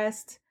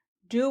stressed.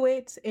 Do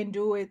it and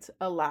do it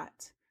a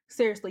lot.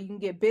 Seriously, you can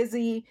get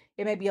busy.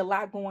 It may be a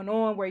lot going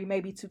on where you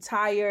may be too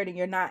tired and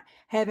you're not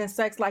having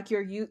sex like you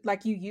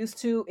used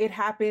to. It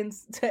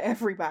happens to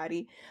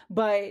everybody.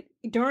 But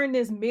during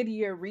this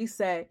mid-year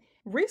reset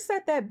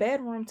that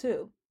bedroom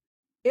too.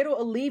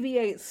 It'll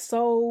alleviate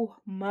so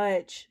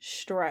much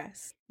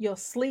stress. You'll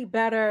sleep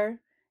better.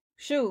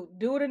 Shoot,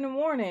 do it in the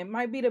morning.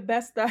 Might be the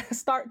best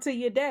start to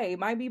your day.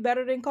 Might be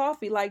better than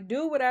coffee. Like,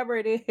 do whatever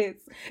it is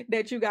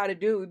that you got to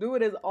do. Do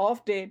it as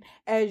often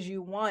as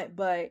you want.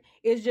 But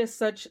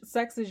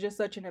sex is just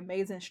such an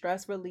amazing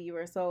stress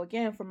reliever. So,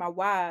 again, for my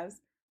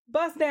wives,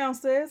 bust down,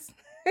 sis.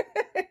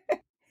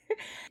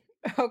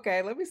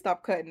 Okay, let me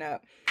stop cutting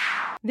up.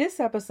 This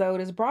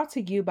episode is brought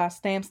to you by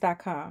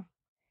Stamps.com.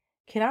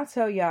 Can I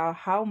tell y'all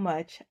how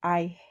much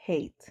I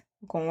hate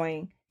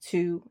going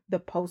to the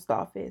post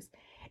office?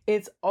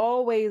 It's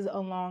always a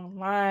long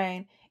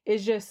line.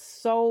 It's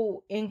just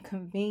so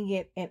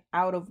inconvenient and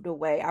out of the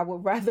way. I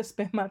would rather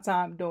spend my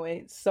time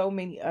doing so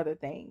many other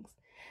things.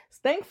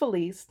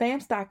 Thankfully,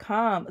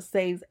 Stamps.com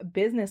saves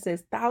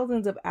businesses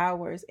thousands of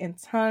hours and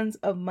tons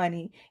of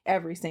money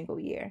every single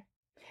year.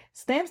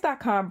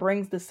 Stamps.com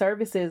brings the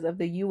services of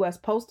the U.S.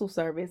 Postal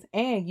Service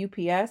and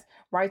UPS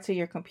right to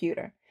your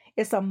computer.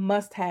 It's a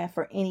must-have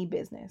for any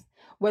business.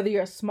 Whether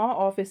you're a small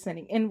office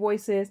sending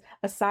invoices,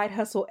 a side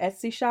hustle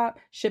Etsy shop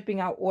shipping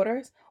out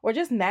orders, or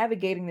just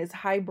navigating this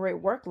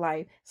hybrid work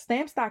life,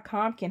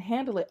 Stamps.com can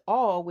handle it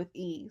all with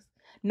ease.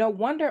 No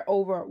wonder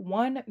over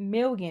 1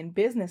 million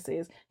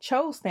businesses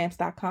chose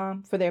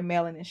Stamps.com for their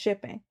mailing and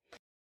shipping.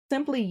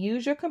 Simply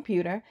use your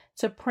computer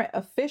to print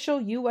official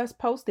U.S.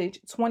 postage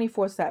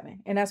 24/7.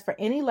 And that's for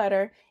any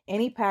letter,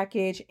 any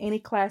package, any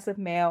class of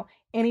mail,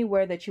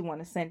 anywhere that you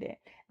want to send it.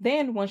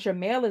 Then once your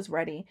mail is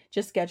ready,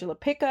 just schedule a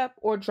pickup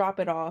or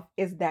drop it off.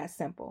 It's that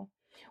simple.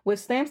 With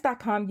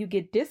Stamps.com, you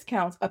get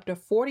discounts up to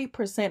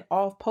 40%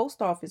 off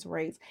post office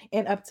rates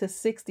and up to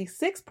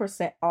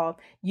 66% off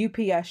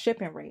UPS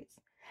shipping rates.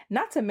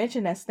 Not to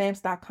mention that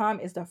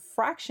Stamps.com is the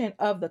fraction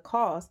of the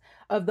cost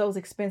of those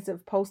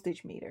expensive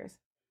postage meters.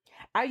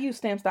 I use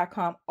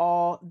Stamps.com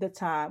all the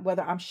time,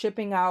 whether I'm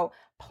shipping out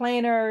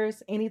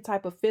planners, any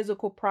type of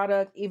physical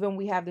product. Even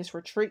we have this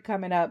retreat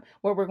coming up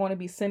where we're going to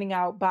be sending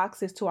out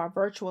boxes to our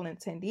virtual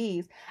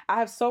attendees. I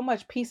have so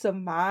much peace of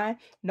mind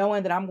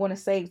knowing that I'm going to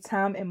save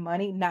time and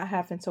money, not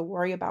having to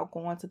worry about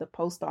going to the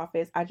post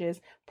office. I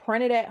just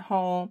print it at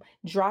home,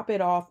 drop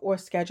it off, or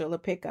schedule a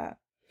pickup.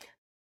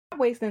 Not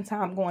wasting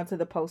time going to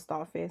the post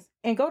office,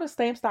 and go to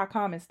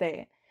Stamps.com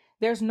instead.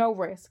 There's no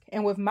risk.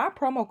 And with my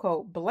promo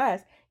code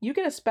BLESSED, you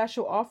get a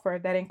special offer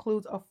that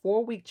includes a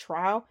 4-week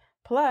trial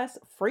plus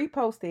free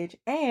postage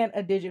and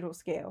a digital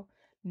scale.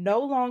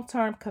 No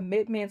long-term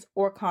commitments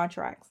or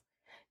contracts.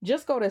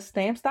 Just go to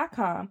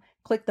Stamps.com,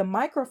 click the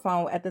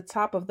microphone at the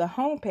top of the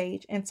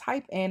homepage, and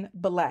type in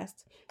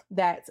BLESSED.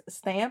 That's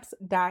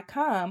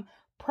Stamps.com,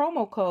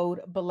 promo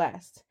code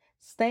BLESSED.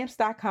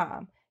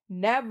 Stamps.com.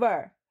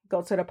 Never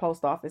go to the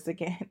post office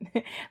again.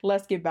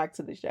 Let's get back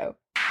to the show.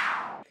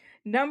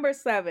 Number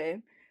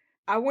 7,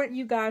 I want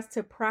you guys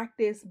to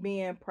practice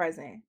being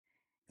present.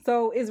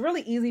 So it's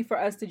really easy for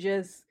us to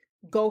just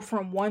go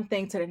from one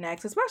thing to the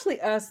next, especially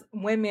us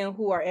women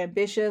who are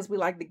ambitious. We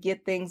like to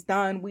get things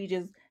done. We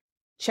just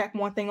check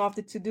one thing off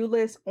the to-do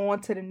list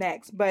on to the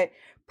next. But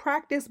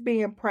practice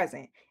being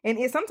present. And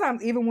it's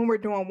sometimes even when we're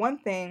doing one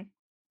thing,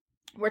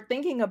 we're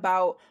thinking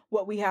about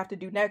what we have to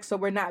do next. So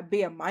we're not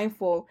being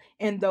mindful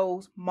in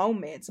those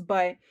moments.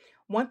 But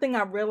one thing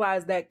I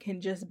realized that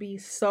can just be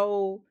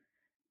so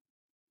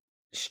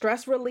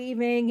stress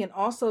relieving and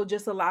also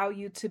just allow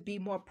you to be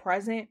more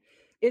present,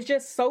 it's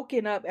just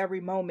soaking up every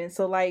moment.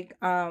 So like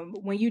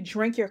when you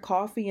drink your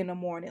coffee in the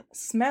morning,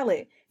 smell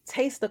it,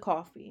 taste the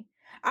coffee.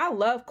 I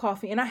love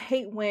coffee and I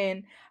hate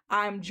when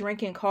I'm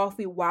drinking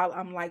coffee while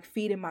I'm like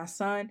feeding my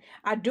son.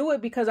 I do it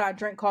because I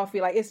drink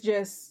coffee. Like it's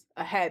just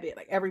a habit.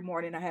 Like every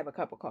morning I have a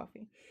cup of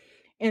coffee.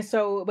 And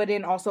so, but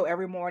then also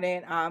every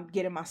morning I'm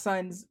getting my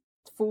son's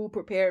food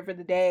prepared for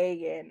the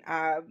day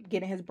and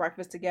getting his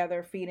breakfast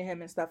together, feeding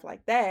him and stuff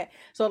like that.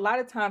 So a lot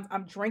of times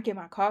I'm drinking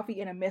my coffee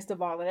in the midst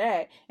of all of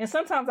that. And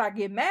sometimes I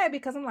get mad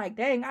because I'm like,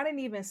 dang, I didn't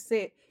even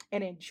sit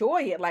and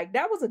enjoy it. Like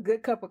that was a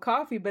good cup of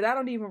coffee, but I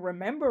don't even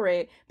remember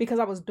it because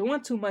I was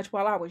doing too much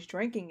while I was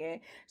drinking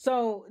it.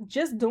 So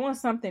just doing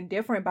something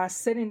different by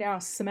sitting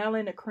down,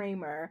 smelling the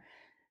creamer,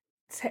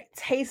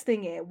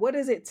 tasting it. What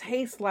does it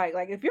taste like?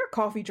 Like if you're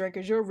coffee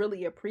drinkers, you'll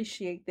really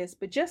appreciate this,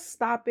 but just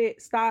stop,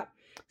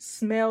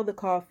 smell the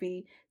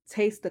coffee,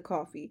 taste the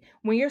coffee.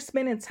 When you're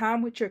spending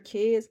time with your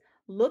kids,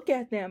 look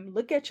at them,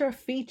 look at your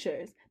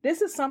features.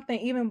 This is something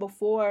even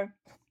before,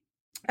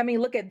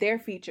 look at their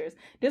features.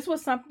 This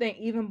was something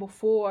even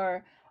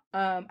before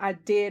I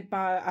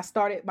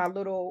started my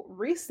little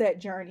reset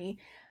journey.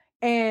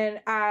 And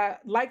I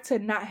like to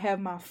not have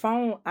my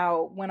phone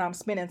out when I'm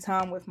spending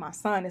time with my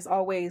son. It's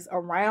always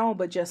around,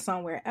 but just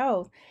somewhere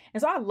else.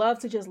 And so I love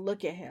to just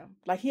look at him.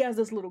 Like he has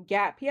this little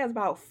gap. He has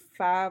about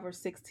 5 or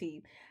 6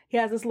 teeth. He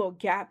has this little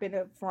gap in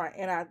the front.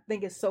 And I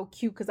think it's so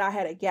cute because I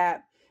had a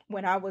gap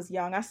when I was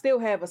young. I still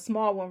have a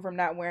small one from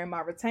not wearing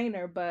my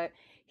retainer, but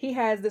he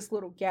has this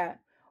little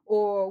gap.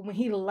 Or when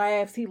he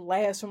laughs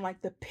from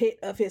like the pit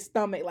of his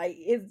stomach. Like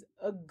it's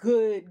a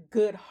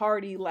good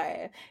hearty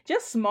laugh.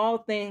 Just small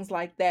things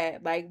like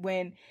that. Like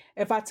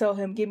if I tell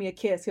him, give me a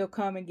kiss, he'll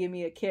come and give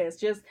me a kiss.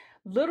 Just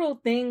little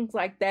things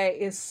like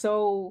that is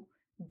so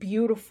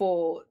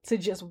beautiful to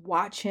just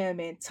watch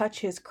him and touch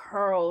his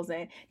curls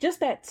and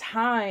just that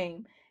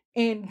time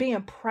and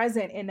being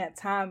present in that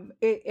time.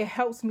 It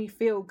helps me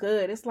feel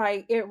good. It's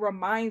like, it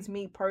reminds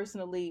me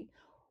personally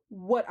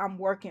what I'm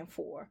working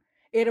for.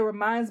 It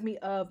reminds me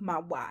of my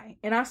why.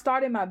 And I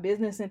started my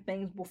business and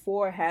things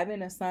before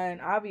having a son,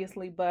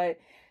 obviously, but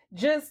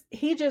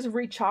he just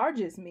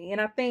recharges me.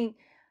 And I think,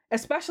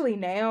 especially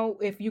now,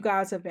 if you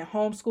guys have been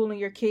homeschooling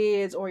your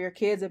kids or your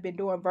kids have been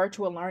doing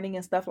virtual learning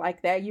and stuff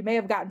like that, you may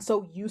have gotten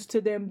so used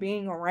to them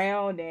being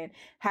around and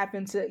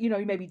happen to, you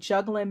may be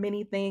juggling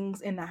many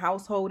things in the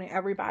household and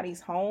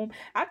everybody's home.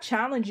 I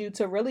challenge you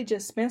to really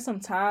just spend some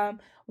time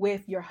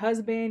with your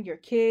husband, your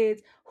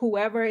kids,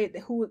 whoever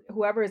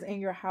is in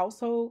your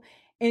household,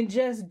 and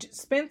just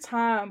spend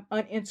time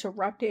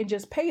uninterrupted and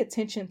just pay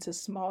attention to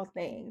small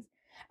things.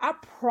 I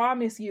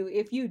promise you,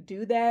 if you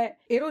do that,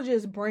 it'll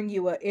just bring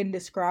you an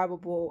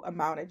indescribable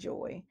amount of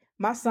joy.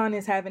 My son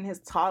is having his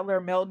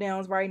toddler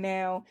meltdowns right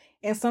now.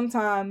 And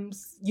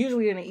sometimes,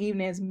 usually in the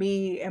evenings,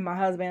 me and my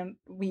husband,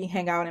 we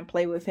hang out and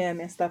play with him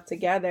and stuff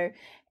together.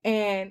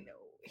 And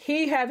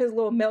he have his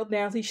little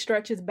meltdowns. He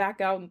stretches back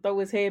out and throw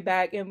his head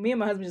back. And me and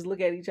my husband just look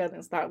at each other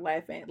and start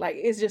laughing. Like,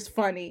 it's just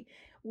funny.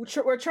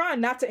 We're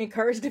trying not to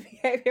encourage the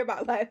behavior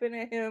by laughing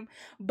at him,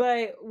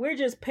 but we're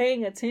just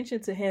paying attention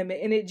to him.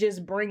 And it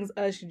just brings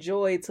us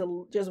joy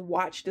to just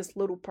watch this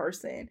little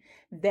person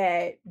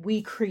that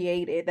we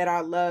created, that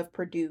our love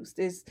produced.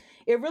 It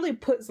really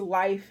puts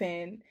life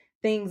and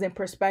things in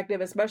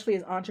perspective, especially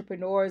as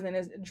entrepreneurs and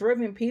as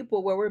driven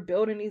people, where we're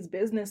building these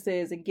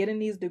businesses and getting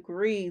these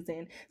degrees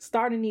and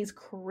starting these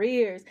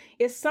careers.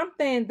 It's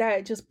something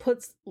that just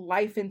puts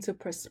life into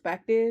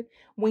perspective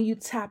when you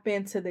tap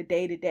into the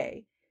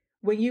day-to-day.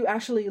 When you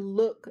actually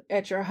look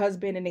at your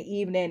husband in the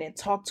evening and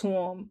talk to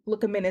him,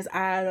 look him in his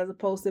eyes, as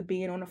opposed to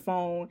being on the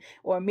phone.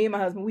 Or me and my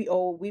husband,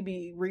 we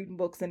be reading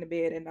books in the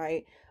bed at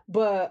night,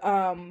 but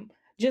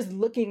just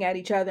looking at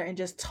each other and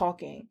just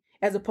talking,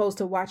 as opposed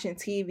to watching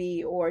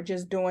TV or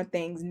just doing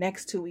things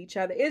next to each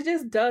other. It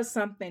just does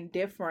something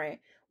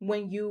different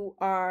when you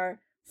are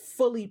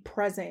fully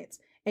present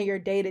in your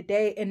day to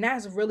day. And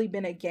that's really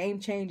been a game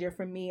changer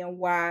for me, and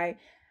why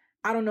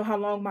I don't know how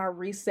long my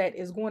reset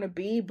is going to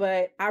be,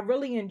 but I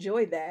really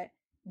enjoy that.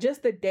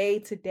 Just the day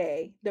to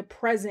day, the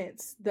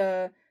presence,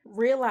 the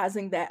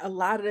realizing that a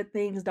lot of the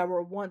things that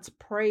were once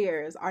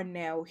prayers are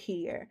now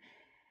here.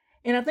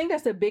 And I think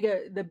that's the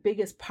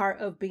biggest part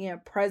of being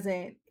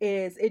present,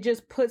 is it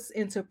just puts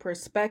into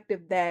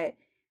perspective that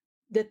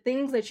the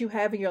things that you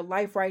have in your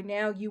life right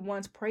now, you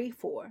once prayed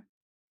for.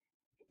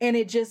 And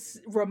it just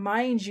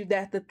reminds you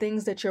that the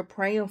things that you're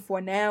praying for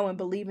now and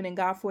believing in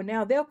God for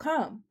now, they'll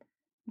come.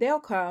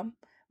 They'll come.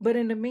 But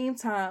in the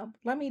meantime,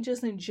 let me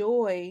just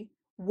enjoy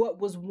what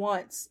was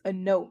once a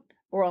note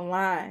or a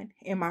line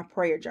in my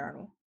prayer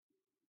journal.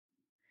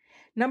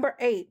 Number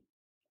 8,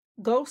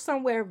 go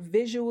somewhere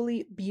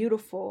visually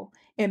beautiful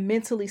and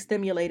mentally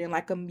stimulating,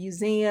 like a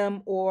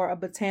museum or a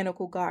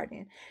botanical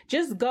garden.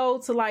 Just go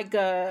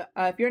to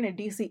if you're in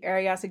the DC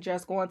area, I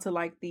suggest going to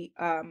like the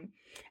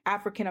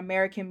African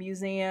American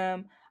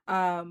Museum.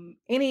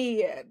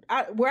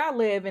 Where I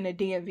live in the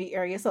DMV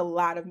area, it's a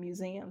lot of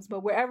museums,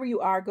 but wherever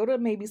you are, go to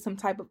maybe some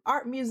type of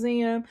art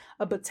museum,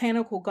 a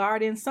botanical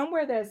garden,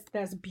 somewhere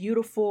that's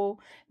beautiful,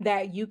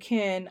 that you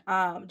can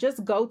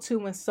just go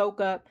to and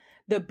soak up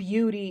the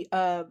beauty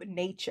of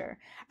nature.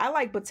 I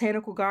like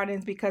botanical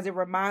gardens because it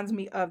reminds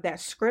me of that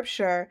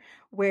scripture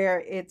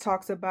where it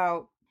talks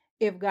about,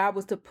 if God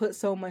was to put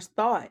so much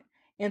thought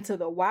into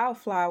the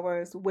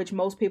wildflowers, which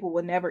most people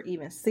will never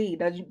even see,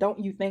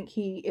 don't you think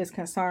he is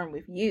concerned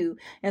with you?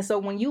 And so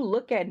when you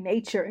look at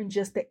nature and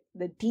just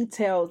the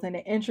details and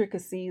the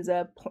intricacies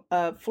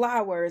of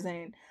flowers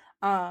and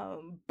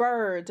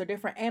birds or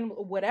different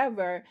animals,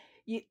 whatever,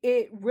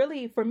 it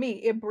really, for me,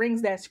 it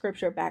brings that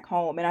scripture back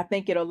home. And I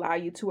think it'll allow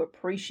you to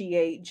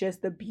appreciate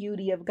just the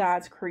beauty of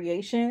God's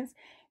creations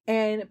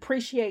and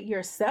appreciate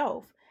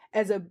yourself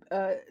as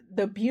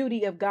the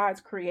beauty of God's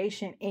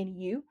creation in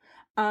you.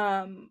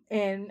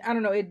 And I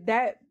don't know,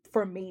 that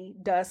for me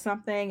does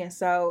something.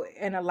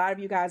 And a lot of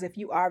you guys, if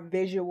you are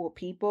visual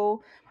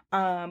people,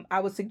 I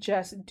would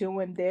suggest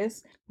doing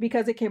this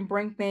because it can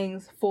bring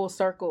things full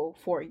circle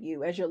for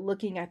you as you're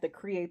looking at the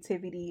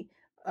creativity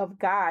of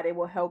God. It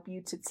will help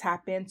you to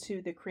tap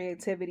into the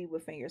creativity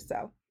within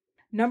yourself.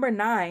 Number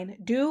 9,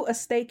 do a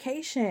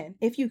staycation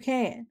if you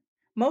can.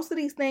 Most of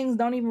these things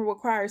don't even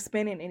require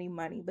spending any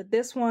money, but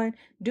this one,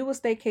 do a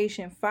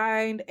staycation.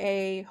 Find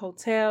a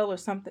hotel or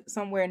something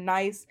somewhere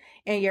nice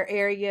in your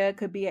area. It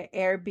could be an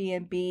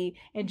Airbnb,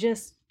 and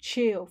just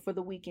chill for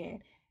the weekend.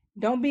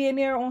 Don't be in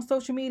there on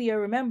social media.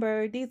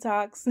 Remember,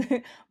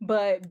 detox,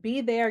 but be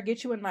there.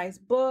 Get you a nice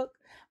book.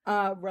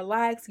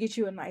 Relax. Get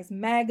you a nice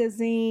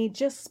magazine.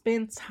 Just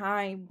spend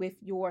time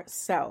with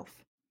yourself.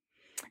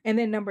 And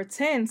then number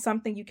 10,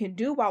 something you can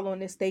do while on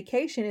this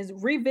staycation is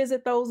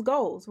revisit those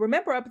goals.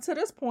 Remember, up to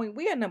this point,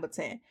 we are number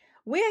 10.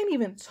 We ain't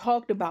even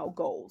talked about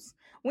goals.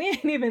 We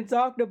ain't even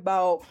talked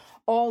about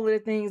all of the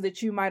things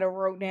that you might have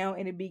wrote down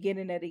in the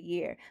beginning of the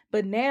year.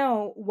 But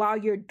now, while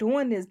you're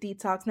doing this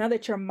detox, now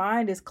that your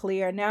mind is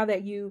clear, now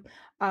that you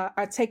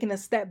are taking a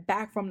step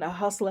back from the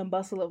hustle and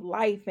bustle of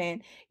life,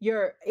 and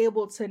you're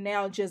able to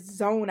now just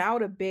zone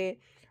out a bit,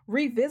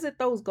 revisit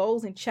those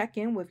goals and check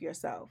in with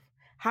yourself.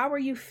 How are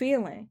you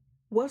feeling?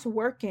 What's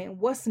working?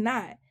 What's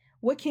not?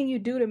 What can you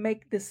do to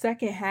make the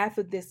second half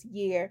of this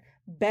year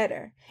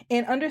better?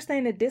 And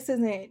understand that this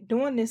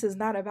is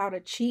not about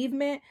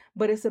achievement,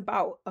 but it's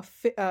about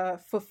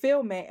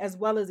fulfillment as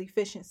well as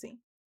efficiency.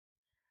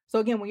 So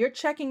again, when you're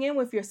checking in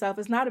with yourself,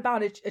 it's not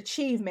about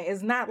achievement.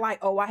 It's not like,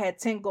 oh, I had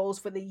 10 goals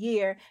for the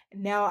year.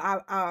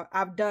 Now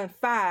I've done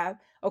 5.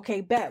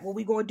 Okay, bet. What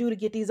we going to do to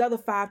get these other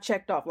 5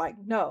 checked off? Like,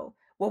 no.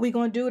 What we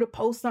going to do to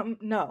post something?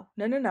 No.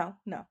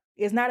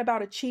 It's not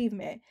about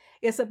achievement.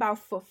 It's about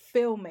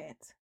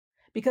fulfillment.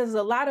 Because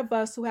there's a lot of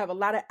us who have a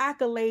lot of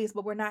accolades,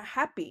 but we're not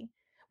happy.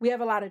 We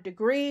have a lot of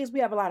degrees. We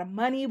have a lot of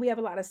money. We have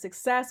a lot of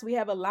success. We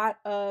have a lot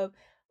of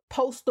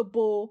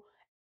postable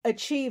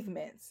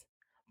achievements,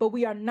 but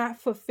we are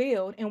not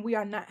fulfilled and we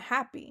are not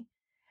happy.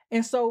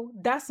 And so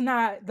that's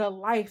not the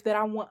life that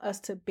I want us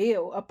to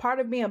build. A part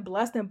of being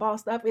blessed and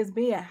bossed up is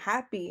being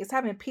happy. It's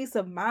having peace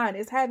of mind.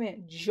 It's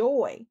having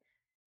joy.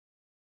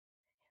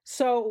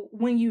 So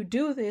when you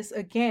do this,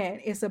 again,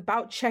 it's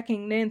about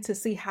checking in to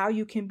see how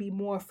you can be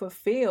more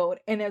fulfilled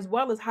and as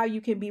well as how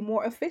you can be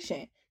more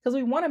efficient. Because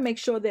we want to make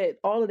sure that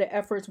all of the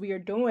efforts we are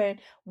doing,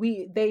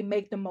 they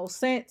make the most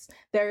sense.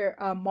 They're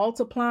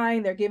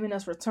multiplying. They're giving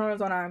us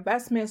returns on our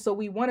investments. So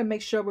we want to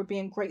make sure we're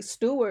being great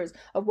stewards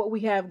of what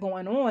we have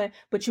going on.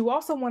 But you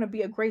also want to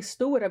be a great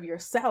steward of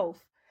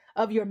yourself,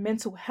 of your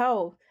mental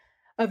health,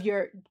 of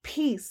your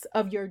peace,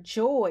 of your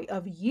joy,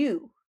 of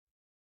you.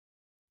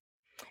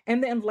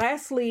 And then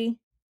lastly,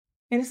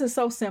 and this is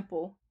so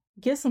simple,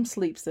 get some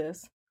sleep,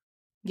 sis.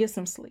 Get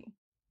some sleep.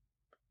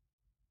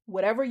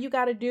 Whatever you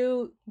got to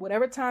do,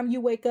 whatever time you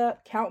wake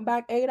up, count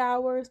back 8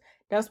 hours.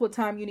 That's what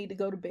time you need to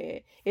go to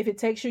bed. If it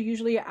takes you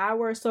usually an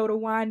hour or so to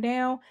wind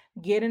down,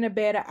 get into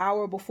bed an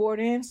hour before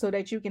then so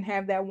that you can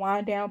have that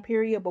wind down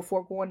period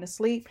before going to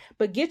sleep.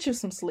 But get you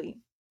some sleep.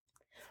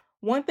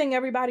 One thing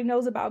everybody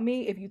knows about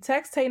me, if you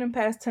text Tatum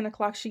past 10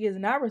 o'clock, she is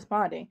not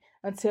responding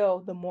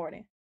until the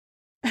morning.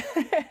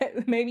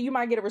 Maybe you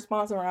might get a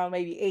response around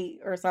maybe 8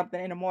 or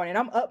something in the morning.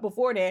 I'm up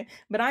before then,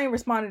 but I ain't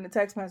responding to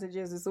text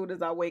messages as soon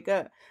as I wake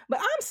up. But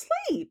I'm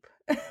asleep.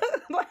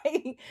 Like,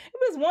 if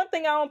there's one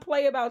thing I don't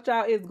play about,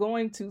 y'all, is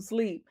going to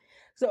sleep.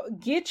 So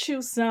get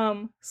you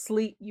some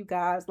sleep, you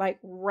guys. Like,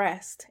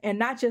 rest. And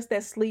not just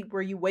that sleep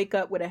where you wake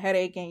up with a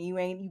headache and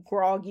you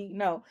groggy.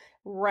 No,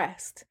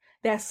 rest.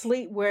 That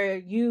sleep where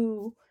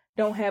you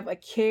don't have a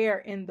care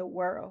in the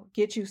world.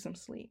 Get you some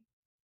sleep.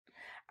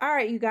 All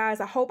right, you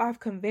guys, I hope I've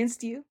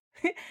convinced you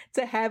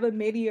to have a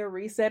mid-year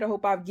reset. I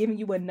hope I've given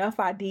you enough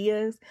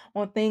ideas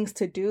on things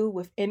to do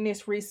within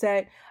this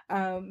reset.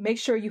 Make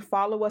sure you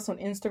follow us on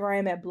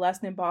Instagram at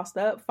Blessed and Bossed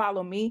Up.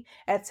 Follow me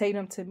at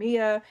Tatum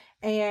Tamia.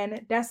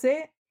 And that's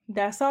it.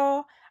 That's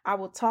all. I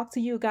will talk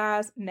to you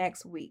guys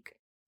next week.